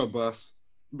what a bust.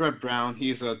 Brett Brown,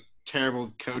 he's a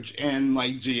terrible coach and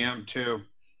like GM too.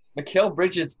 Mikal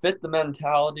Bridges fit the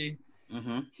mentality.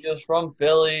 Mm-hmm. He was from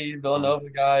Philly, Villanova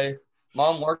guy.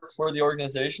 Mom worked for the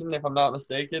organization, if I'm not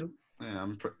mistaken. Yeah,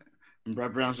 and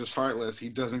Brett Brown's just heartless. He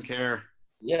doesn't care.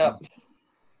 Yeah.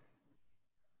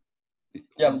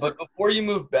 Yeah, but before you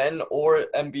move Ben or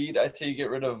Embiid, I say you get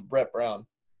rid of Brett Brown.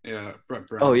 Yeah, Brett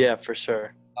Brown. Oh yeah, for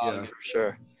sure. Yeah, for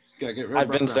sure. Yeah, get rid I've of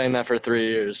Brett been Brown. saying that for 3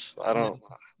 years. I don't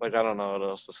know what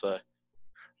else to say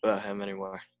about him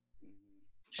anymore.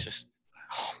 He's just,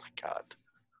 oh my god,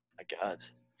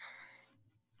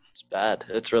 it's bad.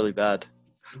 It's really bad.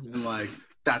 And like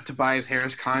that Tobias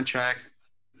Harris contract,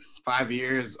 5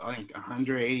 years, I think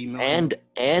 180 million.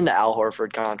 And Al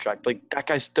Horford contract. Like that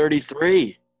guy's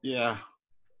 33. Yeah.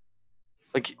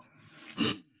 Like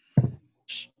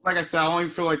I said, I only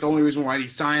feel like the only reason why he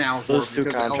signed Al those Horford two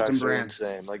because of Elton contracts are Brand.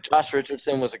 insane. Like Josh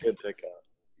Richardson was a good pickup.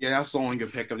 Yeah, that's the only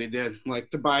good pickup they did. Like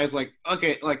Tobias, like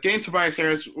okay, like getting Tobias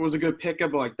Harris was a good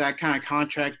pickup, but like that kind of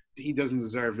contract, he doesn't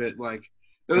deserve it. Like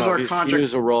those are He contracts.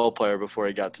 was a role player before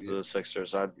he got to the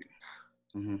Sixers.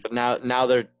 But now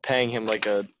they're paying him like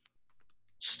a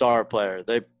star player.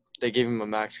 They gave him a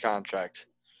max contract.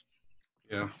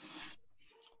 Yeah.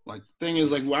 Like thing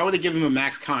is, like, why would they give him a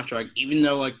max contract? Even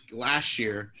though like last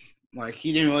year, like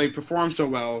he didn't really perform so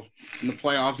well in the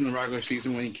playoffs in the regular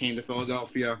season when he came to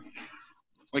Philadelphia.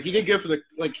 Like he did good for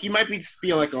he might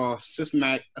be like a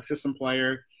system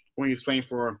player when he was playing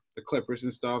for the Clippers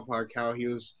and stuff. Like how he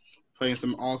was playing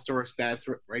some all-star stats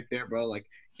right there, but like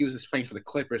he was just playing for the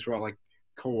Clippers, where like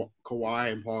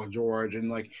Kawhi and Paul George, and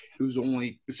like he was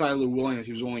only besides Lou Williams,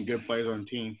 he was only good players on the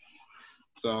team.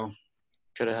 So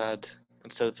could have had,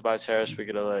 instead of Tobias Harris, we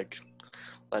could have like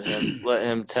let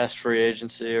him test free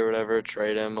agency or whatever,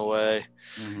 trade him away,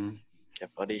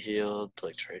 get Buddy Hield,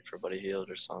 like trade for Buddy Hield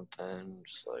or something.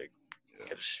 Just like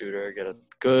get a shooter, get a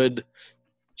good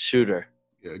shooter.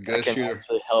 Yeah, that good can shooter.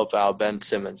 actually help out Ben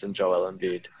Simmons and Joel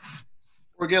Embiid.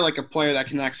 Or get like a player that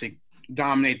can actually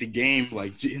dominate the game,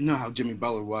 like you know how Jimmy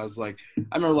Butler was. Like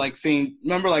I remember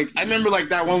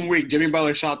that one week Jimmy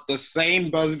Butler shot the same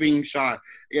buzzer-beating shot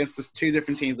against the 2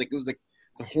 different teams. Like it was like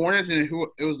the Hornets and I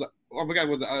forgot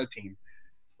what the other team,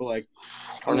 but like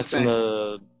Hornets and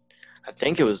I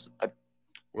think it was.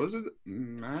 Was it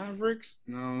Mavericks?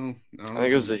 No. I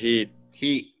think it was the Heat.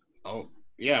 Heat. Oh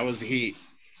yeah, it was the Heat.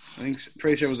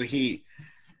 Pretty sure it was the Heat.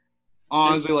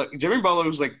 Honestly, like Jimmy Butler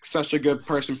was like such a good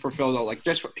person for Philadelphia. Like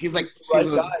he's guy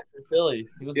for Philly.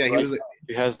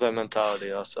 He has that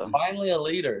mentality also. Finally a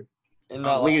leader.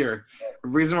 A leader. The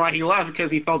reason why he left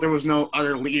because he felt there was no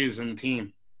other leaders in the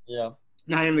team. Yeah.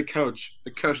 Not even the coach.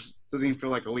 The coach doesn't even feel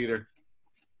like a leader.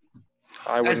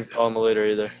 I wouldn't call him a leader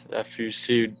either. If you've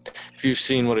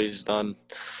seen what he's done.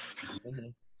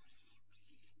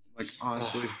 Like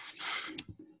honestly,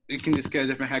 you can just get a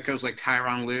different head coach like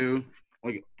Tyronn Lue.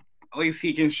 Like at least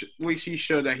he can. At least he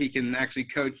showed that he can actually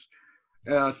coach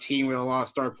a team with a lot of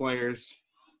star players.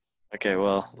 Okay,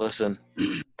 well, listen.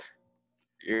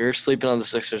 You're sleeping on the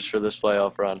Sixers for this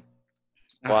playoff run.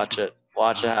 Watch it.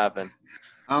 Watch it happen.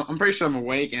 I'm pretty sure I'm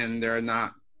awake, and they're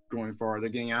not going far. They're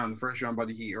getting out in the first round by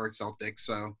the Heat or Celtics.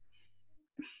 So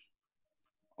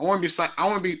I won't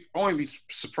be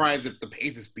surprised if the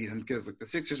Pacers beat them because like the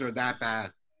Sixers are that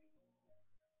bad.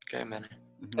 Okay, man.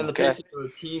 And the Pacers are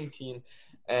a team.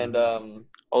 And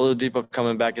Oladipo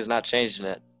coming back is not changing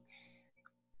it.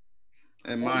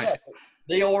 And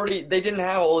they didn't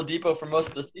have Oladipo for most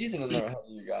of the season, and they're ahead of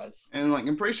you guys. And like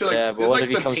I'm pretty sure. Like, yeah, but what like if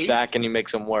he comes back and he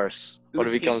makes them worse? What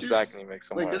if he comes back and he makes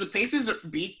them worse? Did the Pacers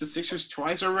beat the Sixers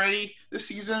twice already this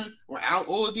season without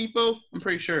Oladipo? I'm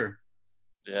pretty sure.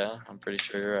 Yeah, I'm pretty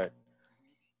sure you're right.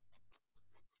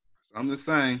 I'm just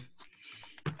saying.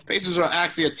 Pacers are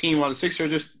actually a team, while the Sixers are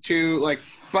just two like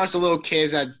bunch of little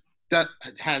kids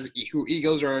who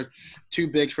egos are too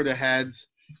big for their heads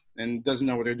and doesn't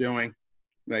know what they're doing.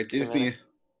 Like they just need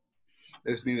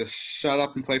to shut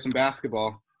up and play some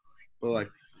basketball. But like,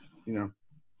 you know.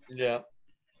 Yeah.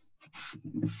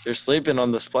 You're sleeping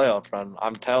on this playoff run.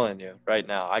 I'm telling you right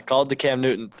now. I called the Cam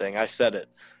Newton thing. I said it.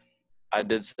 I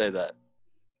did say that.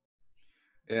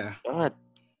 Yeah. Go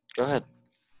ahead.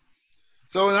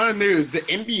 So in other news, the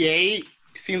NBA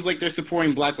seems like they're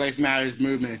supporting Black Lives Matter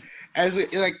movement. As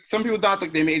like some people thought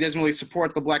like the NBA doesn't really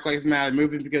support the Black Lives Matter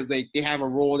movement because they have a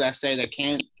rule that say they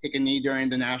can't take a knee during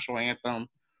the national anthem.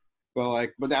 But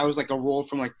that was like a rule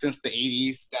from like since the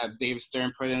 80s that David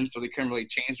Stern put in, so they couldn't really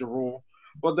change the rule.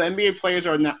 Well, the NBA players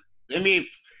are not the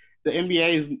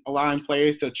NBA is allowing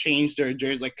players to change their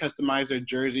jersey, like customize their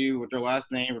jersey with their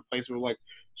last name, replace it with like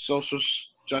social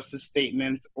justice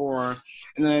statements, and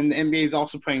then the NBA is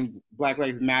also putting Black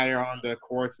Lives Matter on the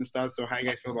courts and stuff. So how do you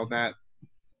guys feel about that?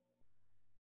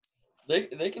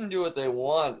 They can do what they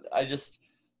want. I just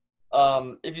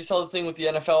if you saw the thing with the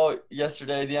NFL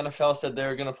yesterday, the NFL said they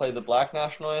were going to play the Black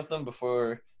national anthem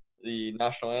before the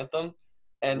national anthem,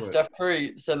 and Right. Steph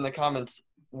Curry said in the comments,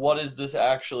 "What is this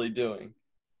actually doing?"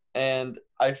 And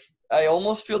I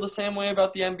almost feel the same way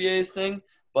about the NBA's thing,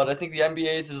 but I think the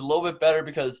NBA's is a little bit better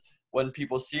because when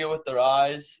people see it with their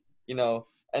eyes, you know,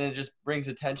 and it just brings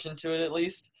attention to it at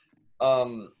least.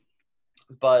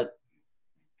 But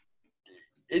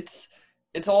it's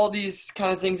all these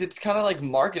kind of things. It's kind of like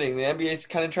marketing. The NBA is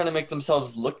kind of trying to make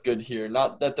themselves look good here,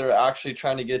 not that they're actually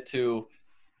trying to get to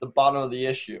the bottom of the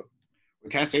issue.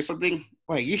 Can I say something?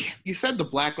 Like you said the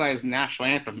Black Lives national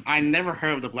anthem. I never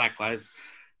heard of the Black Lives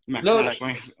national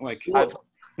anthem. Like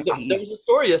there was a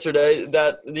story yesterday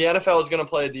that the NFL is going to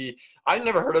play I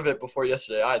never heard of it before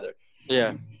yesterday either.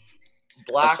 Yeah.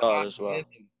 Black I saw it as well.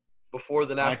 anthem before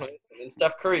the national anthem. And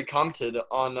Steph Curry commented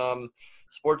on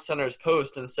SportsCenter's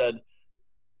post and said,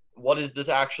 "What is this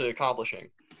actually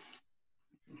accomplishing?"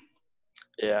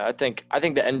 Yeah, I think the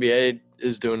NBA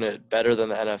is doing it better than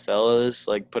the NFL is,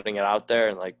 like putting it out there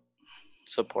and like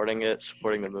supporting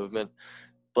the movement.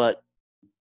 But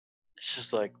it's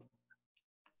just like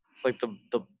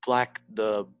the black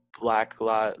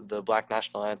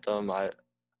national anthem. I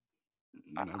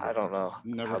don't know.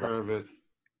 Never heard of it.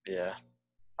 Yeah,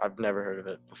 I've never heard of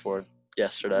it before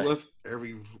yesterday.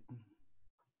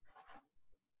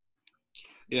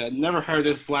 Yeah, never heard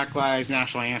this Black Lives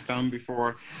national anthem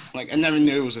before. Like I never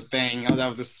knew it was a thing. That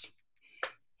was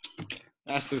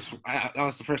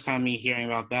the first time me hearing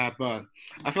about that. But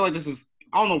I feel like this is,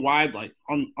 I don't know why. Like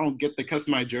I don't get the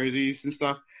customized jerseys and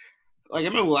stuff. Like I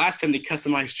remember the last time they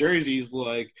customized jerseys.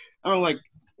 Like I remember like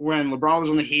when LeBron was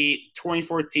on the Heat,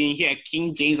 2014, he had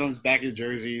King James on his back of the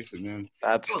jerseys, and then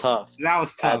That's tough. That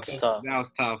was tough. That's tough. That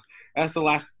was tough.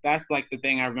 That's like the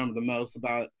thing I remember the most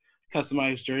about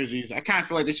customized jerseys. I kind of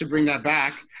feel like they should bring that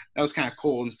back. That was kind of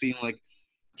cool and seeing like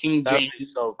King That'd James. be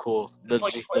so cool. It's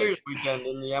like Players Weekend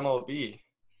in the MLB.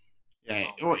 Yeah,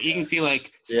 or you can see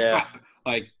like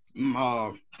Donovan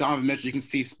Mitchell. You can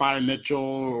see Spider Mitchell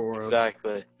or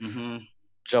Exactly. Mm-hmm.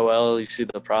 Joel, you see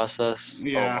the process.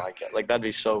 Yeah. Oh my god, like that'd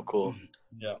be so cool.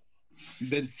 Yeah.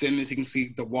 Ben Simmons, you can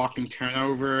see the walking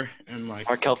turnover and like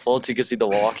Markelle Fultz, you can see the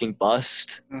walking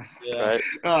bust. Yeah.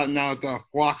 Right. Now the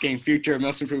walking future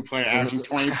most improved player, averaging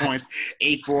 20 points,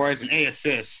 8 boards, and 8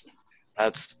 assists.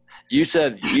 You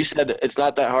said it's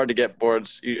not that hard to get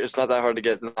boards. It's not that hard to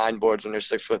get 9 boards when you're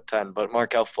 6'10". But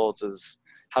Markelle Fultz is,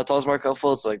 how tall is Markelle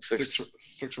Fultz? Like 6'5".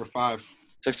 6'5".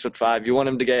 6'5". You want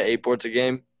him to get 8 boards a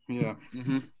game? Yeah.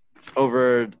 Mm-hmm.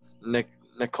 over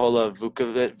Nikola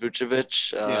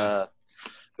Vucevic. Yeah.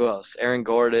 Who else? Aaron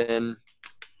Gordon.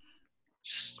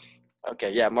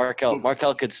 Okay, yeah, Markel.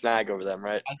 Markel could snag over them,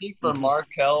 right? I think for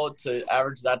Markel to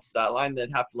average that stat line,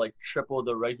 they'd have to like triple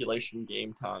the regulation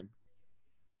game time.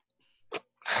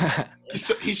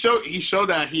 He showed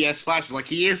that he has flashes. Like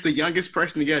he is the youngest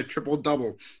person to get a triple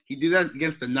double. He did that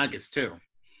against the Nuggets too,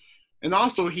 and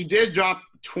also he did drop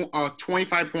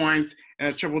 25 points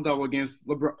and a triple double against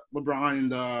LeBron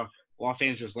and the Los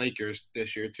Angeles Lakers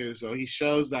this year too. So he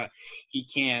shows that he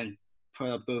can put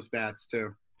up those stats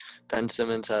too. Ben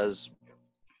Simmons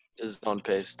is on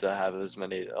pace to have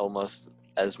almost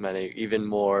as many, even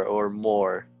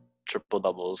more triple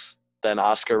doubles than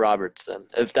Oscar Robertson.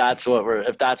 If that's what we're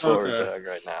doing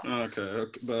right now. Okay.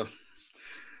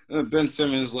 But Ben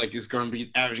Simmons is going to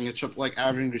be averaging a triple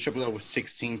double with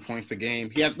 16 points a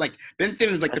game. He had Ben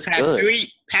Simmons That's the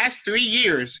past 3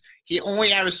 years he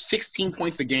only averaged 16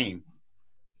 points a game.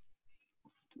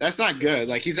 That's not good.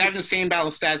 He's averaging the same battle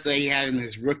stats that he had in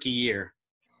his rookie year.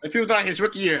 People thought his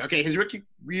rookie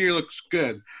year looks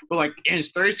good, but in his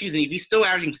third season, if he's still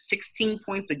averaging 16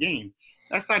 points a game,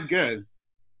 that's not good.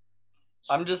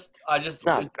 It's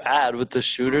not bad with the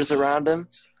shooters around him.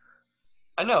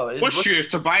 I know. What shooters?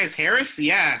 Tobias Harris?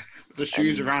 Yeah, the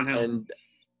shooters around him. And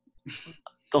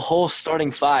the whole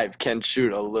starting five can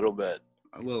shoot a little bit.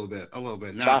 A little bit.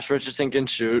 No. Josh Richardson can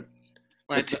shoot.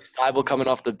 Matisse Thybulle coming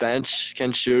off the bench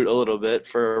can shoot a little bit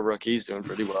for a rookie. He's doing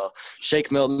pretty well.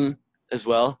 Shake Milton as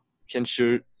well can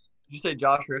shoot. Did you say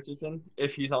Josh Richardson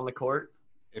if he's on the court?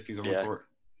 If he's on the court.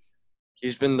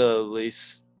 He's been the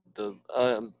least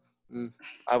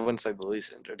I wouldn't say the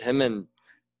least injured. Him and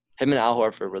Al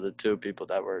Horford were the two people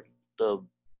that were the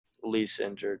least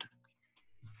injured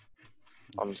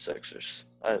on the Sixers.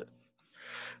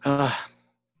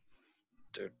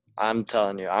 Dude, I'm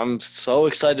telling you, I'm so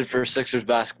excited for Sixers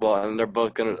basketball, and they're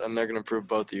gonna prove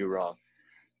both of you wrong.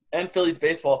 And Phillies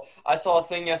baseball. I saw a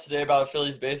thing yesterday about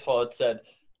Phillies baseball. It said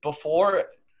before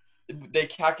they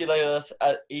calculated us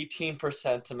at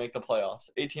 18% to make the playoffs.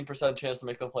 18% chance to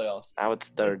make the playoffs. Now it's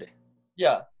 30.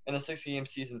 Yeah, in a 60-game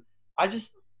season. I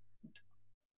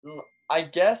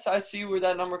guess I see where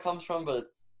that number comes from,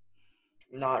 but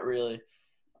not really.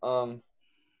 I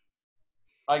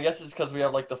guess it's because we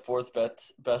have the fourth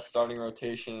best starting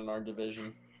rotation in our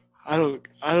division. I don't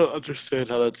understand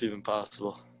how that's even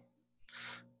possible.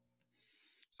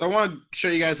 So I want to show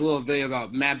you guys a little video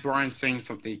about Matt Barnes saying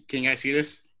something. Can you guys see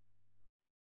this?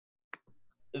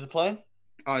 Is it playing?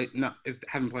 No,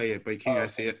 haven't played yet, but can you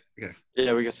guys see it? Okay.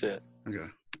 Yeah, we can see it. Okay.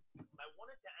 I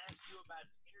wanted to ask you about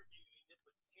an interview you did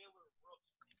with Taylor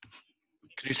Rooks.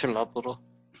 Could you turn it up a little?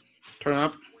 Turn it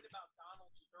up. About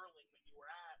Donald Sterling when you were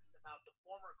asked about the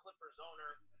former Clippers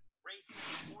owner racing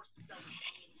forced to sell the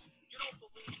team. You don't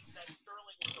believe that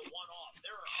Sterling was a one-off.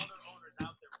 There are other owners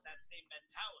out there with that same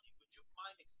mentality. Would you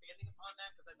mind expanding upon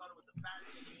that? Because I thought it was a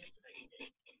fascinating answer that you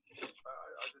gave.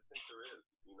 I just think there is.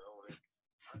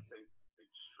 I say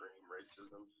extreme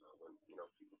racism. So when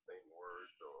people saying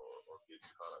words or get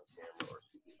caught on camera or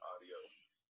see the audio,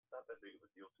 it's not that big of a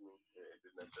deal to me. It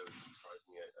didn't necessarily surprise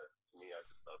me. To me, I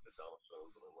just thought that Donald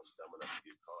Sterling was dumb enough to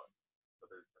get caught. But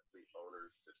there's definitely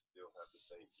owners that still have the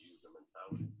same views and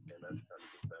mentality, and that's kind of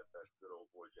just that good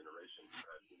old boy generation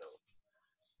that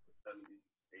 70,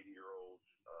 80-year-olds.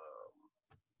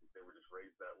 They were just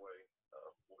raised that way.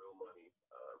 Oil money,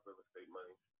 real estate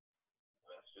money.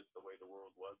 That's just the way the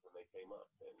world was when they came up,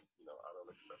 and I don't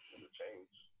expect them to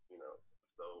change.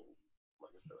 So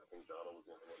like I said, I think Donald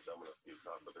was dumb enough to get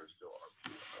caught, but there still are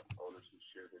owners who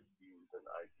share his views and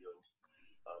ideals,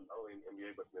 not only in the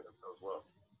NBA but in the NFL as well.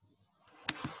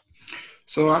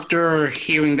 So after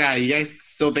hearing that, you guys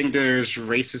still think there's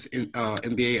racist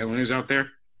NBA owners out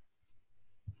there?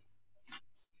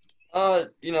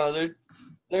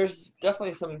 There's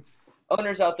definitely some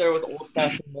owners out there with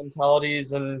old-fashioned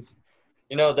mentalities, and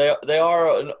they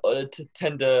are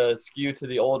tend to skew to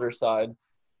the older side.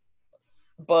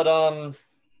 But on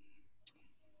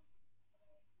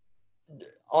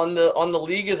the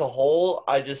league as a whole,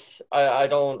 I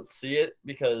don't see it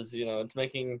because it's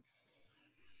making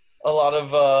a lot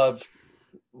of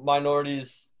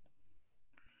minorities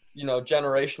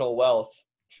generational wealth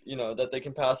that they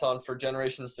can pass on for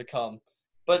generations to come.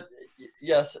 But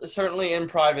yes, certainly in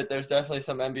private, there's definitely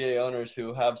some NBA owners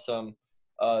who have some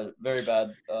very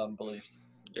bad beliefs.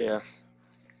 Yeah,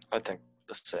 I think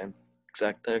the same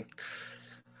exact thing.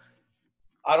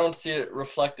 I don't see it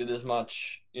reflected as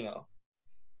much,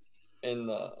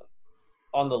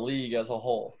 on the league as a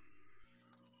whole.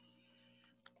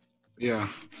 Yeah.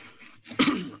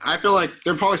 I feel like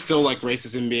they're probably still like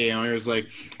racist NBA owners. Like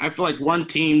I feel like one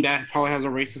team that probably has a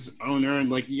racist owner, and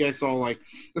like you guys saw, like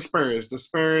the Spurs. The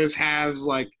Spurs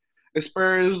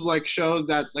showed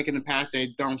that like in the past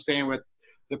they don't stand with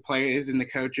the players and the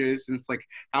coaches, and it's like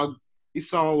how you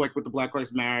saw like with the Black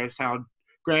Lives Matter, how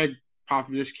Greg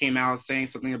Popovich came out saying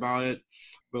something about it,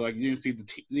 but like you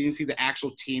didn't see the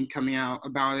actual team coming out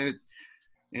about it,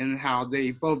 and how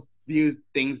they both view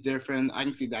things different. I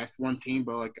can see that's one team,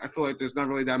 but like I feel like there's not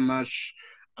really that much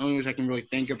owners I can really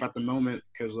think of at the moment,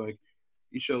 because like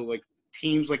you show like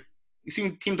teams like you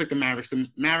see teams like the Mavericks. The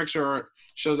Mavericks are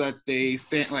show that they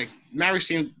stand like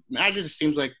Magic just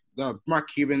seems like the Mark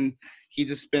Cuban. He's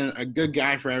just been a good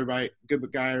guy for everybody.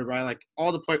 Like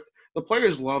all the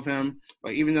players love him.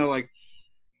 But even though like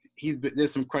he did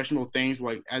some questionable things,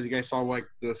 like as you guys saw, like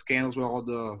the scandals with all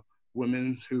the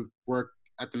women who work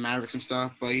at the Mavericks and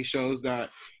stuff, but he shows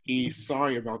that he's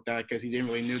sorry about that because he didn't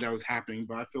really knew that was happening.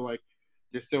 But I feel like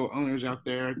there's still owners out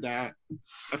there that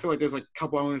I feel like there's like a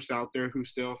couple owners out there who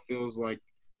still feels like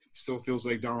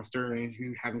Donald Sterling,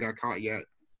 who haven't got caught yet.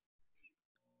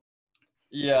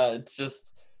 Yeah, it's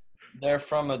just they're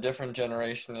from a different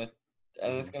generation, and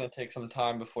it's going to take some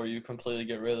time before you completely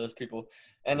get rid of those people.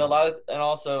 And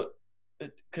also,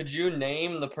 could you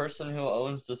name the person who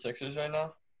owns the Sixers right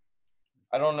now?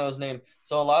 I don't know his name.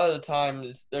 So a lot of the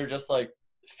time, they're just like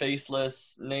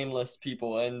faceless, nameless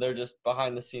people, and they're just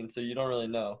behind the scenes, so you don't really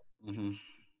know. Mm-hmm.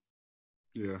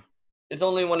 Yeah. It's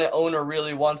only when an owner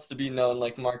really wants to be known,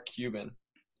 like Mark Cuban.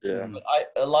 Yeah. But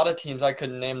a lot of teams, I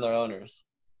couldn't name their owners.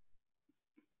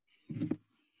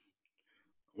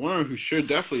 One who should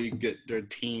definitely get their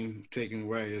team taken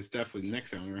away is definitely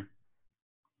Knicks owner.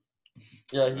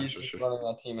 Yeah, he's just running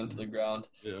that team into the ground.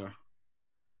 Yeah.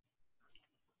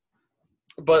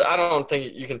 But I don't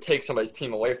think you can take somebody's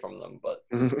team away from them. But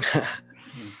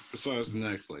Besides the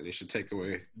Knicks, like they should take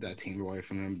away that team away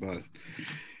from them. But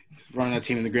running that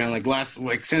team in the ground,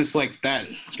 since that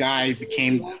guy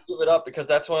became. Don't give it up because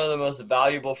that's one of the most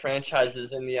valuable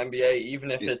franchises in the NBA,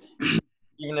 even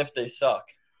if they suck.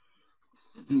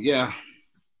 Yeah.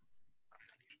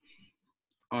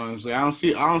 Honestly, I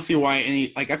don't see why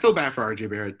any. Like, I feel bad for RJ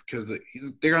Barrett because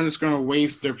they're just going to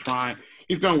waste their prime.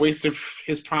 He's going to waste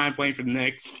his prime playing for the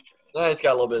Knicks. Yeah, he's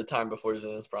got a little bit of time before he's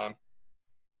in his prime.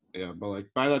 Yeah, but like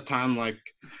by that time, like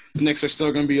the Knicks are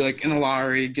still going to be like in a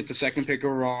lottery, get the second pick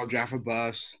overall, draft a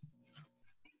bus.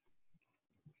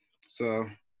 So,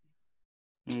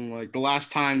 like the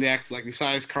last time they actually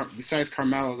besides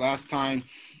Carmelo, last time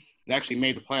they actually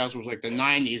made the playoffs was like the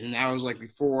 '90s, and that was like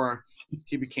before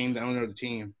he became the owner of the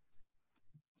team.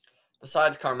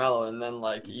 Besides Carmelo, and then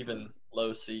like even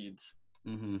low seeds.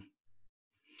 Mm-hmm.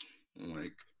 I'm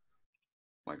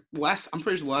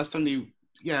pretty sure the last time it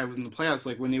was in the playoffs,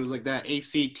 like when it was like that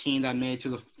AC team that made to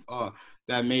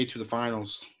the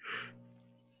finals.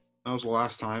 That was the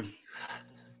last time.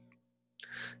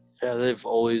 Yeah, they've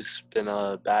always been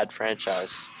a bad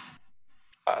franchise.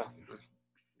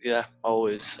 Yeah,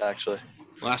 always actually.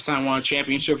 Last time I won a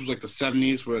championship was like the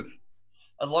 '70s with.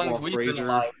 As long Walt as we've Frazier.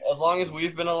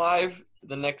 been alive,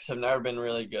 the Knicks have never been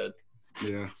really good.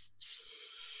 Yeah.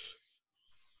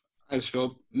 I just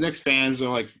feel Knicks fans are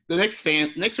like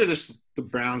Knicks are just the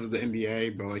Browns of the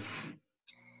NBA, but like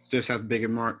just have bigger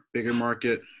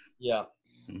market. Yeah.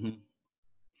 Mm-hmm.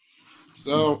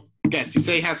 So, guess you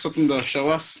say you have something to show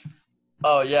us?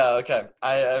 Oh yeah, okay.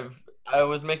 I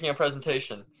was making a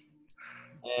presentation,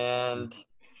 and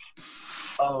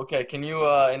okay. Can you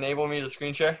enable me to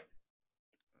screen share?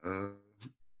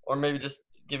 Or maybe just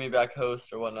give me back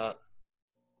host or whatnot.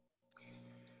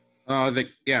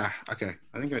 Yeah, okay.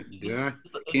 I think I yeah.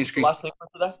 Is this the last thing for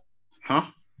today? Huh?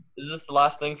 Is this the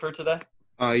last thing for today?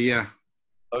 Yeah.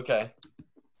 Okay.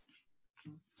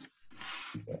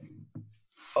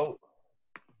 Oh.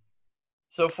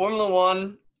 So Formula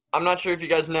One, I'm not sure if you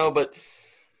guys know, but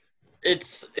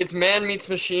it's man meets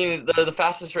machine. They're the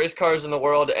fastest race cars in the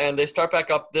world, and they start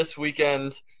back up this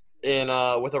weekend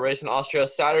with a race in Austria.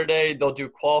 Saturday they'll do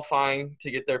qualifying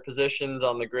to get their positions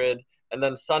on the grid, and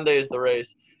then Sunday is the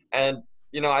race. And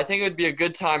I think it would be a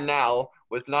good time now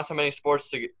with not so many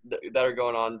sports that are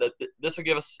going on that this will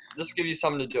give you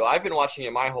something to do. I've been watching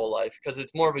it my whole life because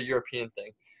it's more of a European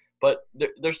thing, but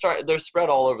they're spread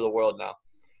all over the world now.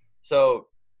 So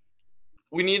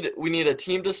we need a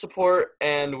team to support,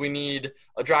 and we need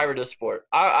a driver to support.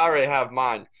 I already have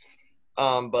mine,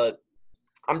 but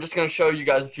I'm just going to show you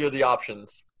guys a few of the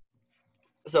options.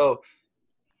 So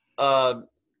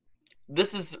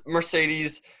this is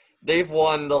Mercedes. They've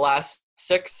won the last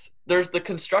 6. There's the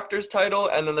constructors title,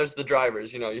 and then there's the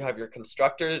drivers. You have your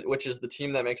constructor, which is the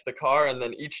team that makes the car, and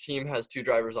then each team has 2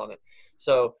 drivers on it.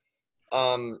 So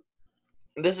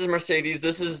This is Mercedes.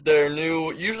 This is their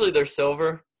new. Usually they're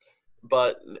silver,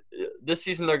 but this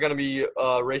season they're going to be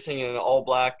racing in an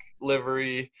all-black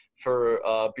livery for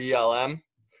BLM,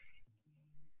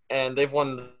 and they've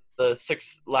won the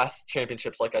 6 last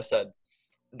championships. Like I said,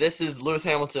 this is Lewis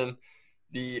Hamilton,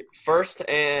 the first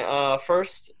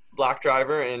black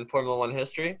driver in Formula One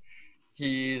history.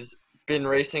 He's been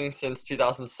racing since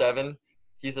 2007.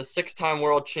 He's a 6-time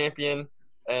world champion,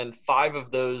 and 5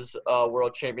 of those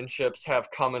world championships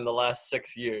have come in the last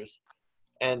 6 years.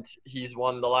 And he's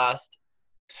won the last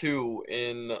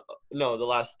 3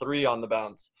 on the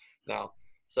bounce now.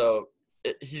 So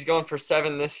he's going for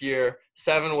 7 this year.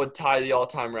 7 would tie the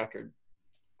all-time record.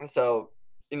 So,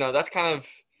 that's kind of,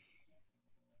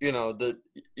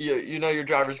 your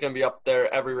driver's going to be up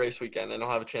there every race weekend and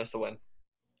he'll have a chance to win.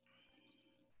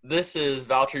 This is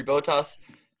Valtteri Bottas.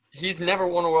 He's never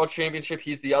won a world championship.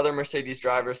 He's the other Mercedes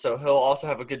driver, so he'll also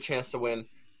have a good chance to win.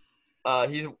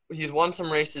 He's won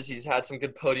some races. He's had some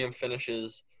good podium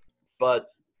finishes, but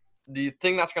the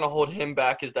thing that's going to hold him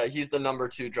back is that he's the number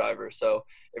 2 driver. So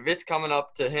if it's coming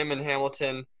up to him and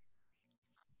Hamilton,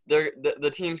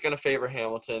 the team's going to favor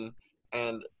Hamilton,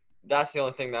 and that's the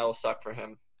only thing that will suck for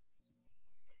him.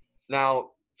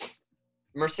 Now,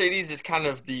 Mercedes is kind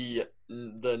of the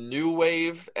new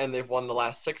wave, and they've won the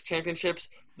last 6 championships.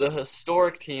 The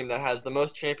historic team that has the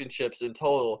most championships in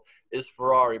total is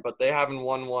Ferrari, but they haven't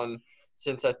won one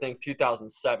since, I think,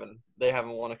 2007. They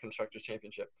haven't won a Constructors'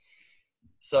 Championship.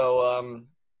 So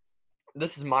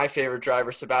this is my favorite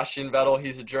driver, Sebastian Vettel.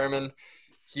 He's a German.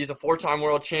 He's a 4-time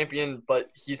world champion, but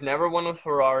he's never won with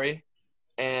Ferrari,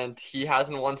 and he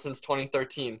hasn't won since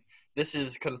 2013. This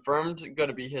is confirmed going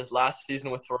to be his last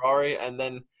season with Ferrari, and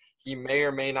then he may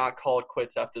or may not call it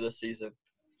quits after this season.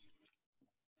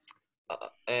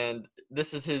 And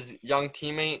this is his young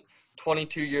teammate,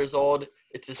 22 years old.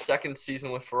 It's his 2nd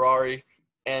season with Ferrari.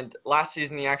 And last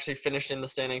season, he actually finished in the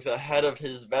standings ahead of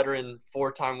his veteran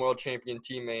 4-time world champion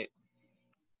teammate.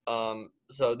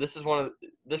 So this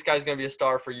guy's going to be a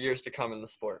star for years to come in the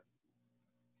sport.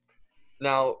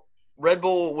 Now, Red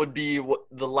Bull would be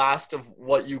the last of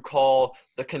what you call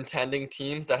the contending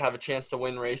teams that have a chance to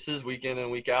win races week in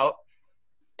and week out.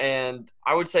 And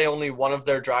I would say only one of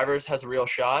their drivers has a real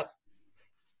shot.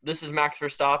 This is Max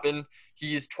Verstappen.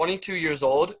 He's 22 years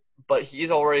old, but he's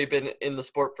already been in the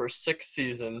sport for 6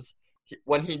 seasons.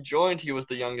 When he joined, he was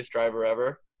the youngest driver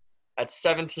ever at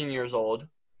 17 years old.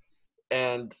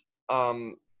 And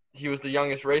he was the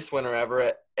youngest race winner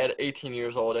ever at 18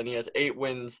 years old, and he has 8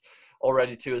 wins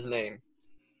already to his name.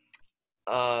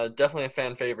 Definitely a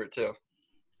fan favorite too.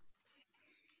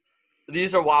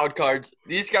 These are wild cards.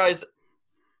 These guys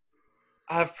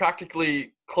have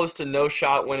practically close to no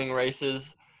shot winning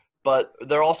races, but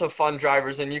they're also fun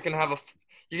drivers, and you can have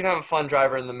a fun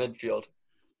driver in the midfield.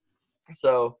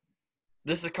 So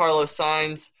this is Carlos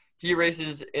Sainz. He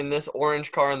races in this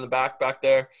orange car in the back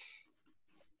there.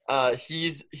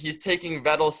 He's taking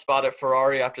Vettel's spot at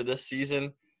Ferrari after this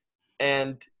season,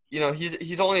 and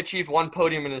he's only achieved 1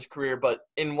 podium in his career, but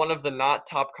in one of the not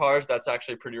top cars, that's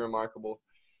actually pretty remarkable.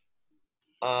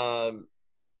 So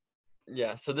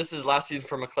this is last season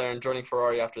for McLaren, joining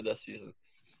Ferrari after this season.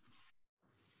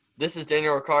 This is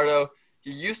Daniel Ricciardo.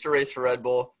 He used to race for Red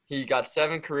Bull. He got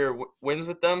 7 career wins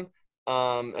with them,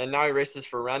 and now he races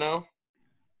for Renault.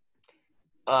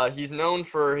 He's known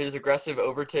for his aggressive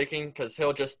overtaking because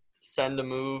he'll just send a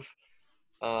move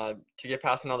to get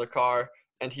past another car,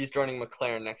 and he's joining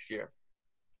McLaren next year.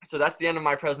 So that's the end of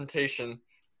my presentation.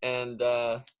 And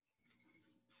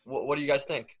what do you guys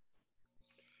think?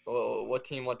 What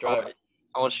team, what driver?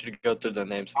 I want you to go through the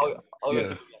names again. I'll go through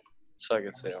again. So I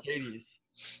can say them. Mercedes,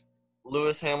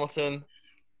 Lewis Hamilton,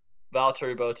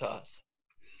 Valtteri Bottas.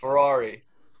 Ferrari,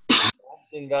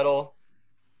 Sebastian Vettel,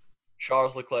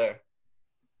 Charles Leclerc.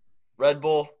 Red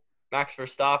Bull, Max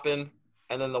Verstappen,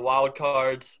 and then the wild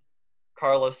cards,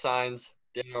 Carlos Sainz,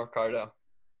 Daniel Ricciardo.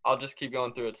 I'll just keep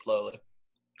going through it slowly.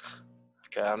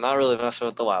 Okay, I'm not really messing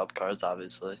with the wild cards,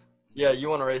 obviously. Yeah, you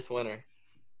want a race winner.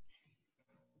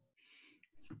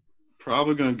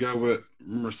 Probably going to go with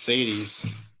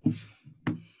Mercedes.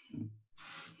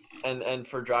 And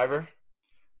for driver?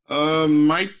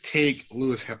 Might take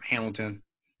Lewis Hamilton.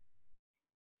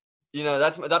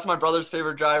 That's my brother's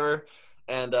favorite driver,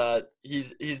 and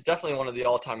he's definitely one of the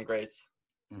all-time greats.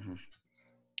 Mm-hmm.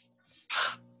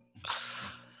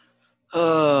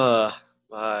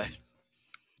 My.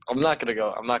 I'm not gonna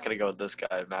go with this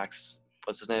guy, Max.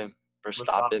 What's his name?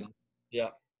 Verstappen. Yeah.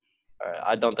 All right.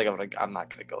 I don't think I'm not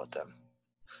gonna go with them.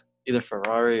 Either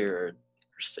Ferrari or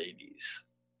Mercedes.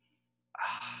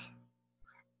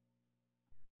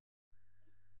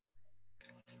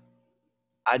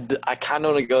 I kind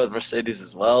of want to go with Mercedes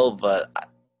as well, but I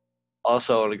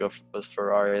also want to go with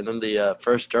Ferrari. And then the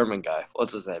first German guy,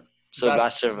 what's his name?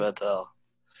 Sebastian Vettel.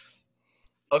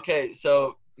 Okay,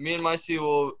 so me and Micey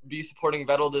will be supporting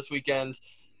Vettel this weekend.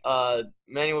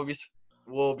 Manny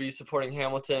will be supporting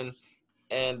Hamilton,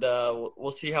 and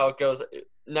we'll see how it goes.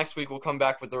 Next week we'll come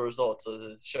back with the results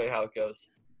to show you how it goes.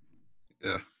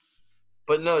 Yeah.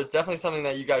 But no, it's definitely something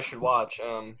that you guys should watch.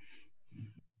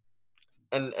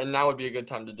 And now would be a good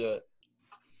time to do it.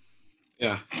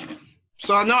 Yeah.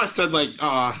 So I know I said like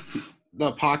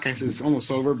the podcast is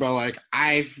almost over, but like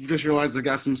I just realized I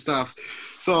got some stuff.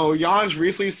 So Giannis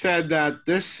recently said that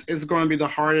this is going to be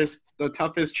the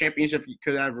toughest championship you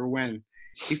could ever win.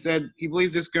 He said he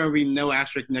believes there's going to be no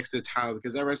asterisk next to the title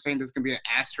because everyone's saying there's going to be an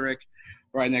asterisk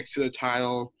right next to the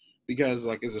title because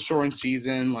like it's a shortened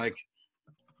season. Like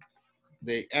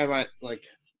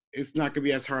it's not going to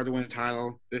be as hard to win a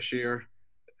title this year.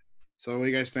 So what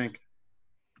do you guys think?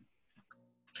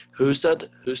 Who said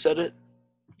it?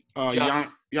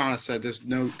 Giannis said this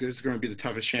is going to be the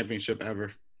toughest championship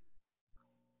ever.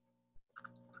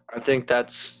 I think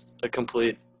that's a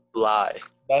complete lie.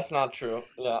 That's not true.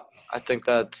 Yeah. I think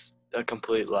that's a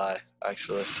complete lie,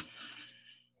 actually.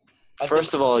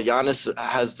 First of all, Giannis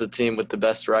has the team with the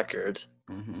best record.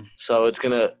 Mm-hmm. So it's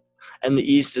going to – and the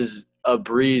East is a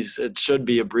breeze. It should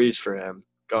be a breeze for him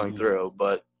going through.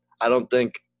 But I don't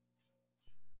think –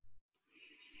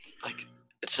 like,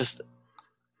 it's just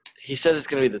 – he says it's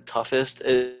going to be the toughest.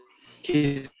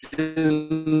 He's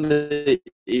in the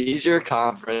easier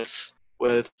conference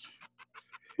with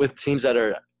teams that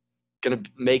are going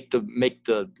to make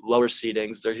the lower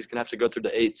seedings. He's going to have to go through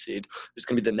the 8 seed, who's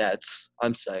going to be the Nets,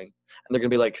 I'm saying. And they're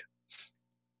going to be like,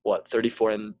 what,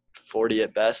 34 and 40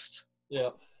 at best? Yeah.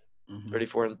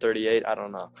 34 and 38, I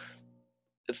don't know.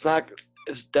 It's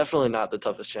definitely not the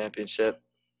toughest championship.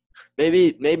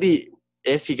 Maybe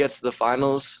if he gets to the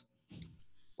finals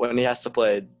when he has to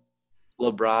play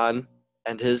LeBron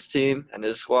and his team and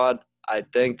his squad, I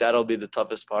think that'll be the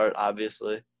toughest part,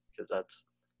 obviously, because that's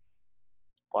 –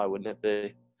 why wouldn't it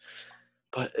be?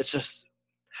 But it's just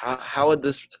how would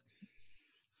this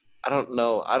 – I don't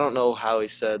know how he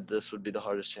said this would be the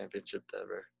hardest championship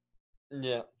ever.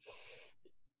 Yeah.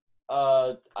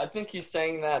 I think he's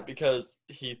saying that because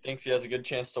he thinks he has a good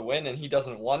chance to win and he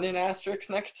doesn't want an asterisk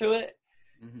next to it.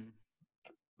 Mm-hmm.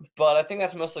 But I think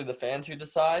that's mostly the fans who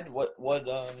decide what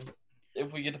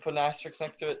if we get to put an asterisk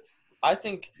next to it. I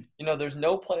think, there's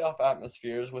no playoff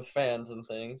atmospheres with fans and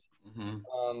things.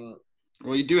 Mm-hmm.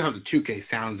 Well, you do have the 2K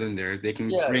sounds in there. They can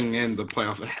bring in the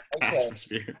playoff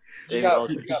atmosphere. You got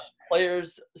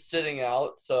players sitting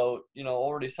out, so,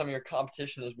 already some of your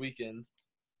competition is weakened.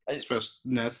 Especially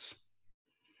Nets.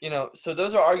 So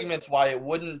those are arguments why it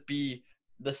wouldn't be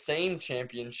the same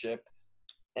championship.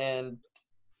 And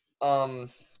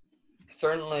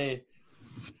certainly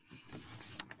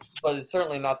 – but it's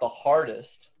certainly not the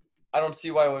hardest. I don't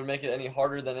see why it would make it any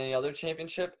harder than any other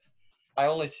championship. I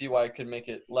only see why it could make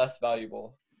it less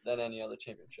valuable than any other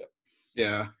championship.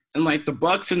 Yeah. And, like, the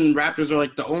Bucks and Raptors are,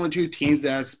 like, the only two teams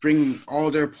that's bringing all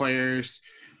their players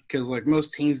because, like,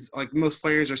 most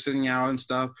players are sitting out and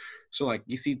stuff. So, like,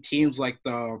 you see teams like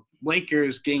the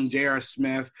Lakers getting J.R.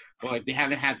 Smith, but, like, they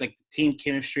haven't had, like, team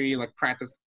chemistry, like,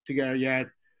 practice together yet.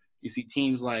 You see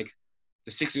teams like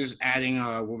the Sixers adding,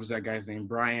 what was that guy's name?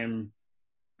 Brian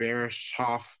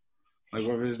Barishoff, like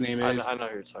whatever his name is. I know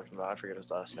who you're talking about. I forget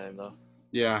his last name, though.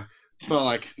 Yeah. But,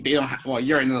 like, they don't have – well,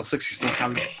 you already know the Sixers don't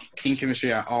have team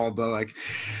chemistry at all. But, like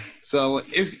 – so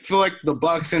I feel like the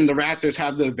Bucks and the Raptors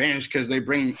have the advantage because they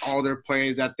bring all their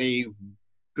players that they've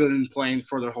been playing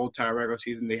for the whole entire regular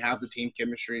season. They have the team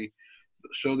chemistry.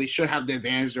 So they should have the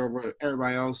advantage over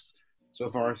everybody else so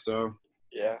far. So –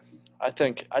 yeah, I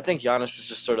think Giannis is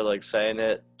just sort of like saying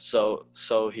it so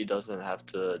he doesn't have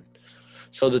to.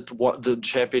 So the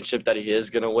championship that he is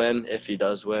gonna win, if he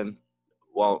does win,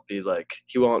 won't be like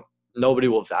nobody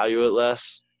will value it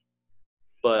less.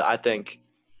 But I think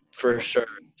for sure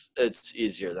it's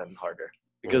easier than harder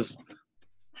because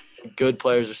good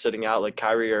players are sitting out like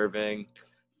Kyrie Irving,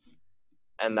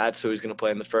 and that's who he's gonna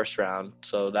play in the first round.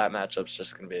 So that matchup's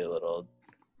just gonna be a little.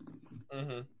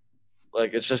 Mm-hmm.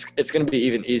 Like it's going to be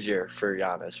even easier for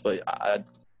Giannis, but I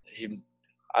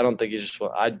don't think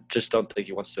I just don't think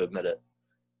he wants to admit it.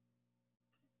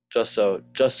 Just so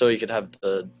he could have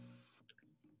the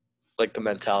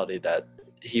mentality that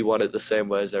he won it the same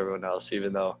way as everyone else,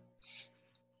 even though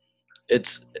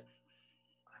it's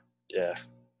yeah.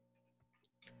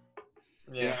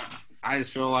 I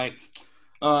just feel like,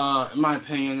 in my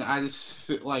opinion, I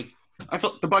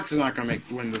feel the Bucks are not going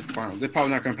to win the final. They're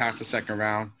probably not going to pass the second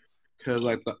round. because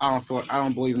like I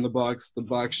don't believe in the Bucks. The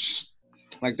Bucks,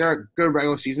 like they're a good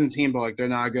regular season team, but like they're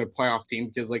not a good playoff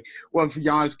team because like what if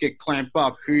Giannis get clamped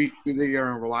up? Who they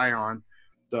gonna rely on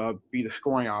to be the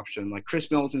scoring option? Like Chris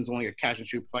Middleton's only a catch and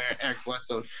shoot player. Eric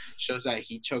Bledsoe shows that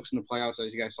he chokes in the playoffs,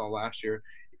 as you guys saw last year.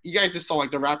 You guys just saw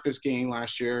like the Raptors game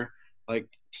last year. Like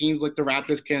teams like the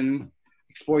Raptors can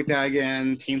exploit that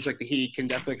again. Teams like the Heat can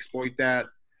definitely exploit that.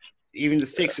 Even the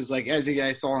Sixers, like as you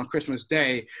guys saw on Christmas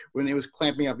Day, when it was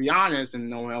clamping up Giannis and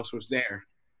no one else was there.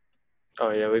 Oh,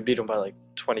 yeah, we beat them by like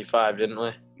 25, didn't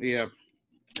we? Yeah,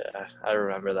 Yeah, I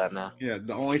remember that now. yeah.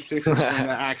 The only Sixers win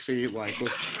that actually like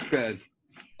was good.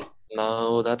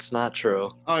 No, that's not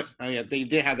true. Oh yeah, they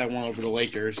did have that one over the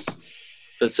Lakers.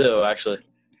 The two, actually.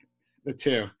 The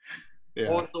two. Yeah.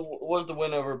 What was the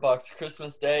win over Bucks?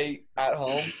 Christmas Day at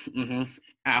home?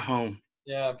 At home.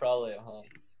 Yeah, probably at home.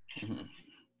 Mhm.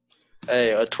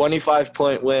 Hey, a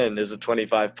 25-point win is a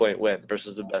 25-point win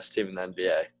versus the best team in the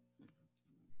NBA.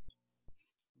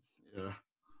 Yeah.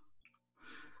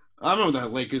 I remember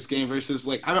that Lakers game versus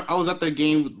like I was at the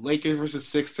game with Lakers versus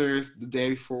Sixers the day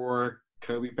before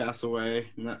Kobe passed away.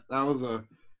 And that was a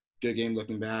good game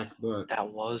looking back, but That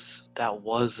was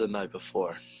the night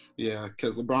before. yeah,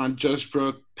 because LeBron just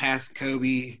broke past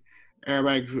Kobe.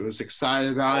 Everybody was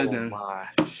excited about it, Oh, and my.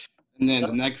 then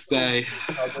the next day,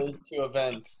 How those two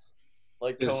events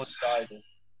Yes. coincided.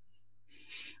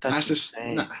 that's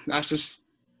insane. just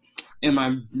in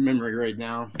my memory right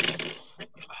now.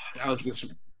 That was this.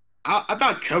 I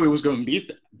thought Kobe was going to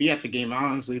be at the game,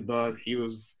 honestly, but he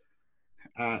was.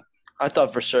 I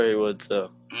thought for sure he would, too.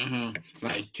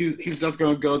 Like he was definitely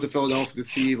going to go to Philadelphia to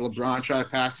see LeBron try to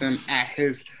pass him at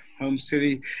his home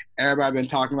city. Everybody been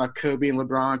talking about Kobe and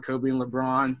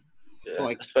LeBron. Yeah,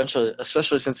 Like-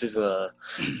 especially since he's a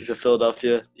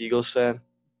Philadelphia Eagles fan.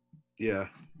 Yeah,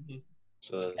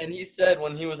 So And he said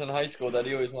when he was in high school that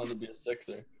he always wanted to be a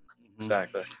Sixer.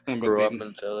 exactly. But Grew they up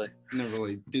in Philly.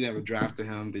 didn't ever drafted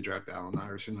him. They drafted Allen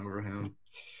Iverson over him.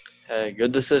 Hey,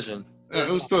 good decision.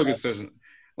 It was still a good decision.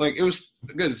 Like it was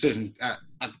a good decision at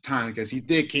the time because he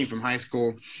came from high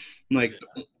school. Like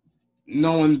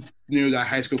no one knew that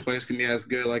high school players can be as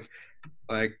good. Like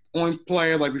only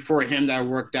player like before him that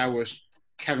worked out was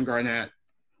Kevin Garnett.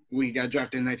 We got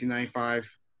drafted in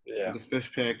 1995, Yeah. the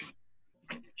 5th pick.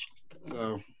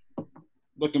 So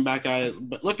looking back at it,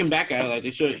 like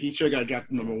he should have got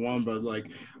drafted number 1. But like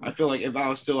I feel like if I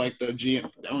was still like the GM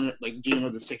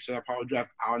of the Sixers, I'd probably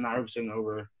draft Allen Iverson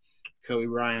over Kobe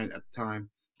Bryant at the time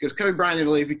because Kobe Bryant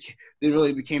didn't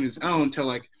really became his own until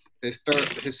like his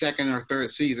second or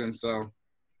third season. So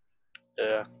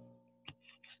Yeah.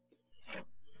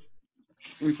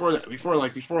 before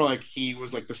he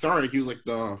was like the starter, he was like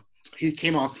the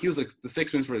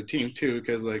sixth man for the team too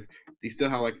because like they still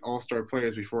had like all-star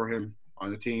players before him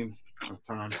on the team at the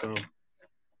time. So,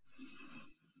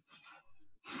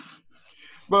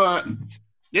 but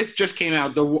this just came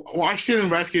out. The Washington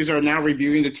Redskins are now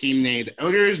reviewing the team name. The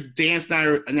owners, Dan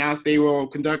Snyder, announced they will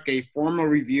conduct a formal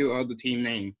review of the team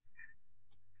name.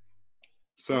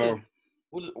 So,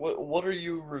 What are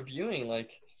you reviewing?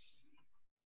 Like,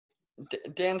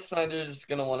 Dan Snyder's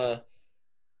gonna want to.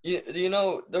 You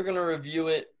know, they're going to review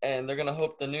it, and they're going to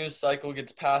hope the news cycle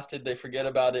gets past it, they forget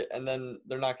about it, and then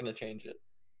they're not going to change it.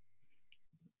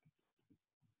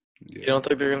 You don't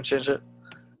think they're gonna change it?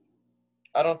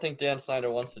 I don't think Dan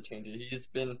Snyder wants to change it.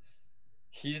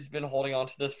 He's been holding on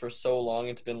to this for so long.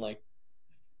 It's been like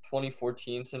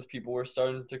 2014 since people were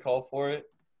starting to call for it.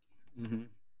 Mhm.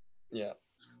 Yeah.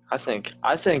 I think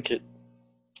it.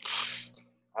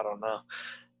 I don't know.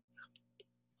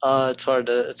 It's hard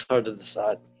to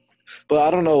decide, but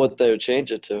I don't know what they would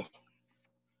change it to.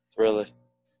 Really.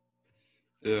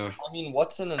 Yeah. I mean,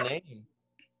 what's in a name?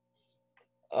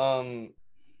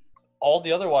 All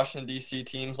the other Washington D.C.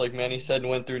 teams, like Manny said,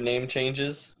 went through name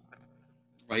changes.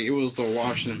 Like it was the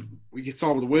Washington. We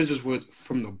saw the Wizards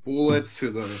from the Bullets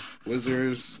to the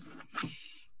Wizards.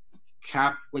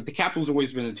 The Capitals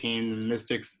always been a team. The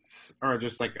Mystics are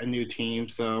just like a new team.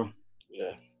 So,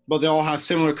 Yeah. but they all have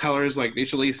similar colors. Like they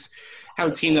should at least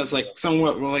have a team that's like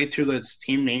somewhat related to the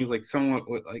team names. Like somewhat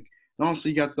like. And also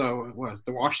you got the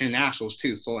Washington Nationals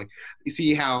too. So like you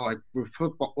see how like with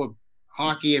football, with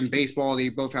hockey and baseball, they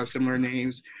both have similar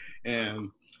names, and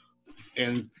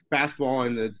basketball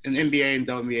and the NBA and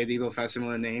WNBA, they both have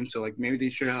similar names. So like maybe they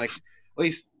should have like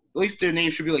at least their name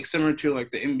should be like similar to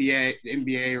like the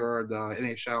NBA or the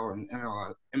NHL and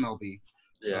MLB.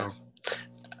 Yeah.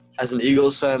 As an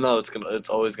Eagles fan, though, it's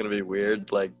always gonna be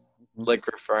weird, like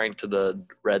referring to the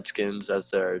Redskins as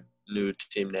their new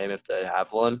team name if they have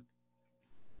one,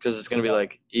 because it's gonna be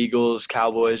like Eagles,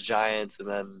 Cowboys, Giants, and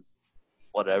then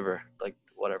whatever. Like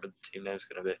whatever the team name is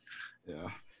going to be. Yeah.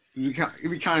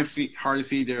 It'd be kind of hard to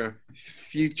see their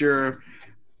future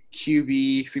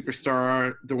QB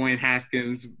superstar Dwayne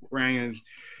Haskins wearing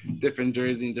a different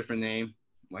jersey and different name.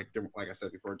 Like I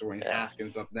said before, Dwayne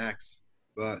Haskins up next.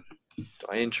 But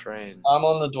Dwayne Train. I'm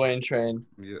on the Dwayne train.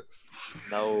 yes.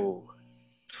 No.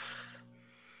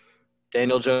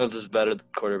 Daniel Jones is better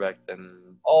quarterback than.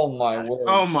 Oh my word.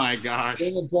 Oh my gosh.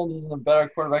 Daniel Jones isn't a better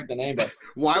quarterback than anybody.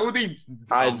 Why would they?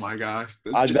 Oh my gosh.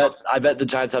 I bet the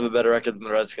Giants have a better record than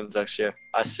the Redskins next year.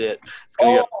 I see it. It's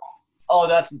gonna Oh,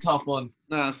 that's a tough one.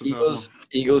 No, that's a get tough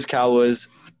Eagles, Cowboys,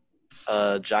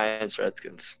 Giants,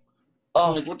 Redskins. one.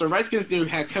 Oh, Like what the Redskins do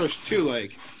had coach too,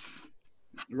 like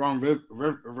Ron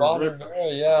Rivera,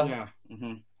 yeah. Yeah.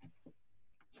 Mm-hmm.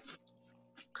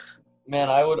 Man,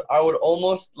 I would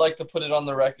almost like to put it on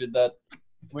the record that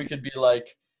we could be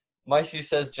like, Micey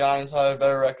says Giants will have a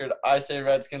better record. I say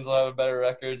Redskins will have a better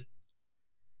record.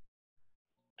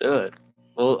 Do it.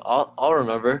 Well, I'll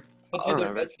remember. But I'll do the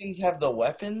remember. Redskins have the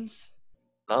weapons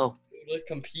No. to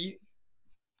compete?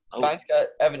 Oh. Giants got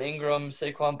Evan Ingram,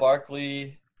 Saquon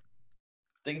Barkley,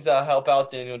 things that help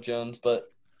out Daniel Jones.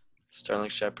 But Sterling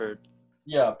Shepard.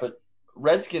 yeah, but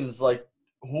Redskins, like,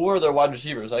 who are their wide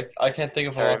receivers? I can't think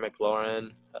of Terry them.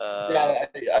 McLaurin.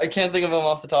 I can't think of them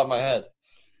off the top of my head.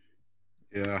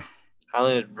 Yeah. I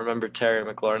only remember Terry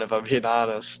McLaurin, if I'm being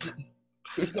honest.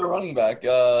 Who's their running back?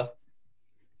 I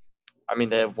mean,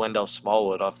 they have Wendell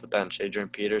Smallwood off the bench. Adrian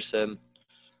Peterson,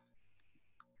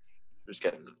 who's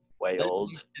getting way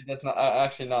old. That's not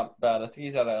actually not bad. I think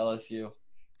he's out of LSU.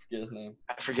 Forget his name.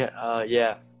 I forget.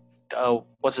 Yeah. Oh,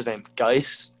 what's his name?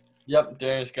 Geis. Yep,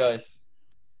 Darius Geis.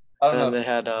 I And don't then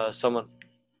know. they had someone.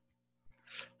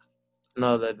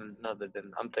 No, they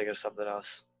didn't. I'm thinking of something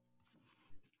else.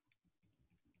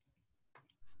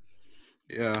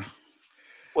 Yeah.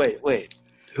 Wait.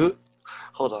 Who?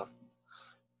 Hold on.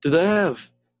 Do they have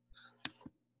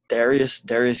Darius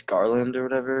Garland or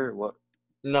whatever? What?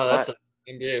 No, that's an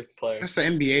NBA player. That's the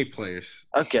NBA players.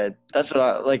 Okay, that's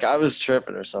what I was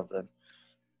tripping or something.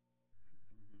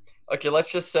 Okay,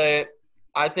 let's just say it.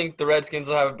 I think the Redskins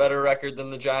will have a better record than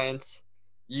the Giants.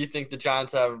 You think the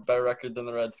Giants have a better record than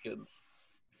the Redskins?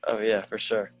 Oh yeah, for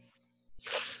sure.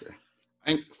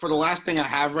 And for the last thing I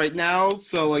have right now,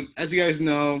 so like as you guys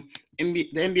know, the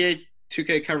NBA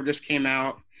 2K cover just came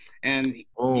out, and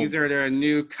these are their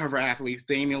new cover athletes.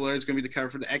 Damian Lillard is going to be the cover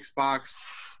for the Xbox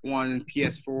One and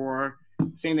PS4.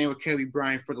 Same thing with Kobe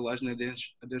Bryant for the Legend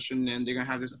Edition, and they're going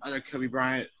to have this other Kobe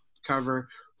Bryant cover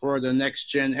for the next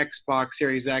gen Xbox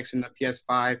Series X and the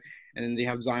PS5, and then they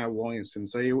have Zion Williamson.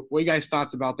 So, what are you guys'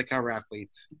 thoughts about the cover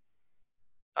athletes?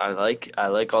 I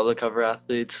like all the cover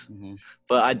athletes, Mm-hmm.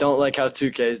 but I don't like how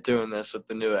 2K is doing this with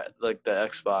the new the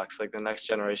Xbox, like the next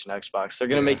generation Xbox. They're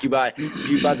gonna make you buy. If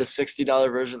you buy the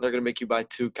 $60 version, they're gonna make you buy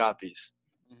 2 copies.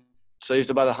 So you have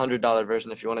to buy the $100 version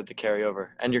if you want it to carry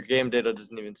over, and your game data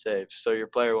doesn't even save, so your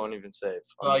player won't even save.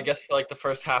 Well, I guess for like the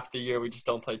first half of the year, we just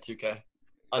don't play 2K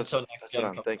until next That's gen what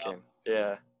I'm comes thinking. out.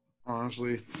 Yeah,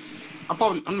 Honestly,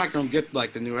 I'm not gonna get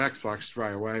like the new Xbox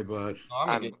right away, but No, I'm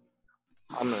gonna get-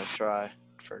 I'm gonna try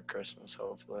for Christmas,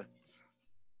 hopefully.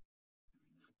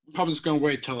 I'm probably just gonna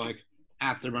wait till like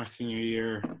after my senior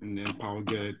year and then probably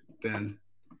get it then.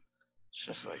 It's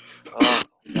just like, oh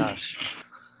my gosh,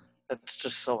 that's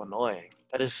just so annoying.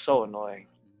 That is so annoying.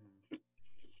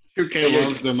 2K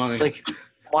loves their money. Like,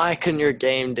 why couldn't your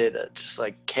game data just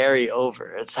like carry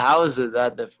over? How is it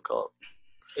that difficult?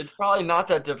 It's probably not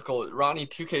that difficult. Ronnie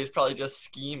 2K is probably just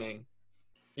scheming.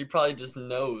 He probably just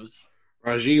knows.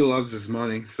 Raji loves his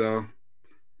money, so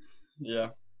Yeah.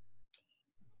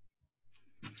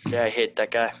 Yeah, I hate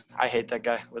that guy. I hate that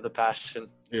guy with a passion.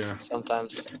 yeah,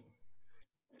 Sometimes.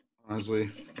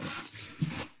 honestly.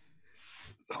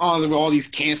 All these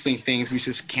canceling things, we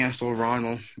just cancel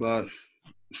Ronald, but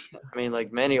I mean,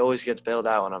 like, Manny always gets bailed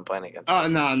out when I'm playing against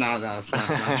him. no, that's not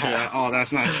true at all.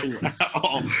 That's not true at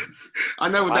all. I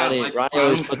know with Ronnie, that, like, Ronnie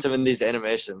always puts him in these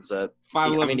animations that, I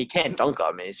 5'11", mean, he can't dunk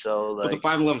on me, so, with the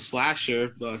like, 5'11"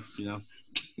 slasher, but you know,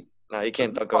 no, he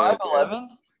can't dunk on me. 5'11"?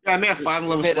 yeah, I made a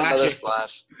 5'11" Made another slasher.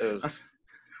 slash. It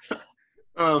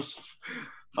was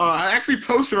I actually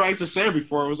posted what I used to say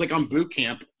before. It was like on boot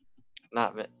camp.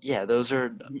 not, yeah, those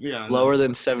are Yeah, lower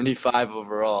than 75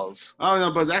 overalls. Oh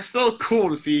no, but that's still cool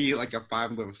to see like a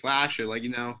 5'11" slasher, like, you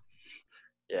know.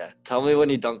 Yeah, tell me when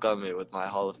you dunk on me with my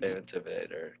Hall of Fame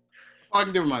Intimidator. I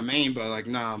can do it with my main, but like,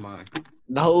 nah, my.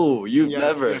 No, you've Yes,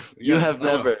 never. yes, You yes, have I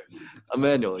will. never.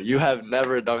 Emmanuel, you have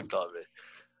never dunked on me.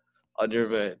 On your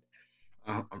main.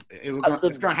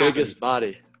 It's gonna happen. Biggest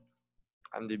body.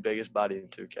 I'm the biggest body in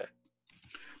 2K.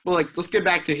 But like, let's get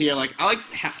back to here. Like, I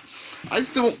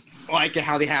just don't. like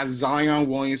how they have Zion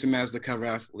Williamson as the cover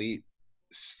athlete.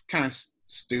 It's kind of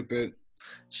stupid.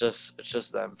 It's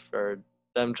just them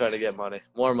trying to get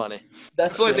more money.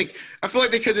 That's true. I feel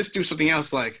like they could just do something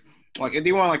else. Like if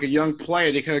they want like a young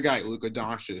player, they could have got Luka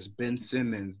Doncic, Ben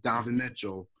Simmons, Donovan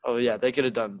Mitchell. Oh yeah, they could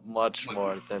have done much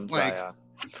more than Zion.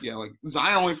 Yeah, like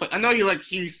Zion only played. I know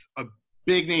he's a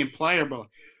big name player, but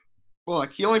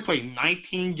like he only played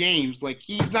 19 games. Like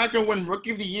he's not gonna win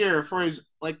Rookie of the Year for in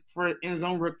his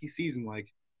own rookie season. Like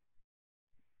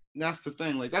that's the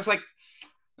thing. Like that's like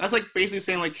basically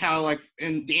saying like how like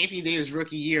in the Anthony Davis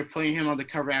rookie year, putting him on the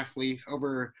cover athlete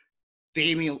over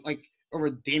Damian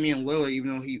Lillard, even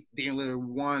though Damian Lillard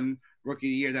won Rookie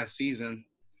of the Year that season,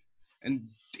 and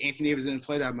Anthony Davis didn't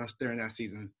play that much during that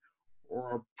season,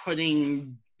 or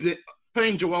putting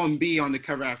Joel Embiid on the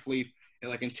cover athlete in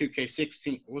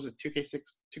 2K16, what was it,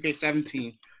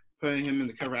 2K17, putting him in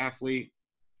the cover athlete,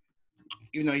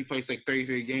 even though he plays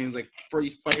 33 games, for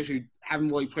these players who haven't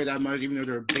really played that much, even though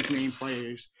they're big name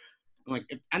players.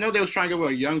 I know they was trying to go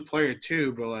with a young player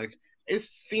too, but it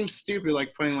seems stupid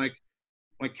putting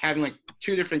having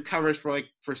two different covers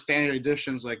for standard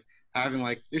editions, having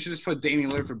they should just put Damian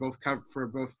Lillard for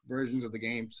both versions of the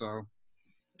game. So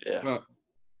yeah, but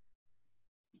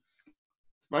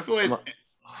I feel like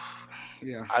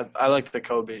yeah, I like the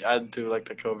Kobe. I do like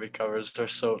the Kobe covers.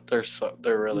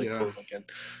 They're really cool looking.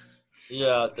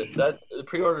 Yeah, the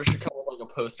pre-order should come with a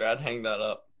poster. I'd hang that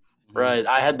up. Right.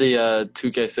 I had the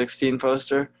 2K16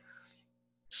 poster.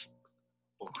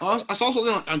 I saw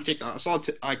something on TikTok. I saw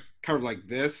covered like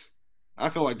this. I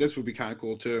feel like this would be kind of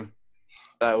cool too.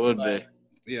 That would be.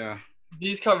 Yeah.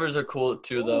 These covers are cool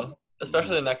too, though,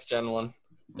 especially the next gen one.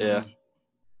 Yeah.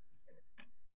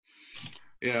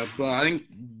 Yeah, but I think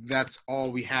that's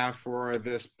all we have for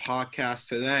this podcast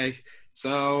today.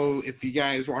 So if you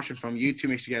guys are watching from YouTube,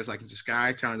 make sure you guys like and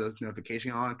subscribe, turn those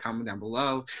notifications on, comment down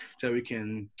below so we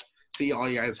can see all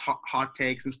you guys' hot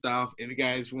takes and stuff. If you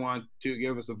guys want to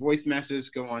give us a voice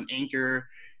message, go on Anchor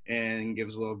and give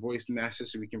us a little voice message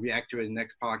so we can react to it in the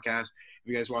next podcast. If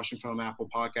you guys are watching from Apple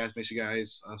Podcasts, make sure you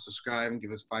guys subscribe and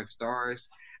give us 5 stars.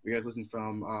 If you guys listen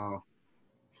from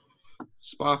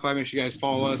Spotify, make sure you guys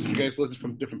follow us. If you guys listen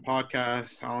from different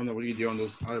podcasts, I don't know what you do on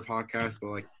those other podcasts,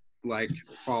 but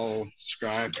follow,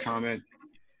 subscribe, comment,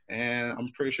 and I'm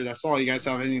pretty sure that's all. You guys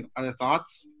have any other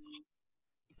thoughts?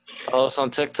 Follow us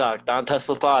on TikTok, Don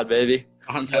Tesla Pod, baby.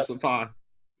 On Tesla Pod.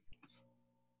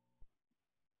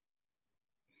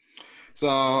 So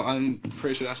I'm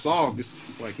pretty sure that's all. Just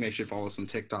make sure you follow us on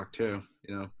TikTok too.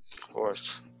 Of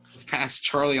course. Let's pass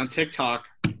Charlie on TikTok.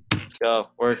 Let's go.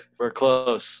 We're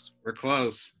close. We're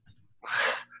close.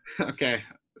 Okay.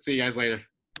 See you guys later.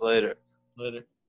 Later. Later.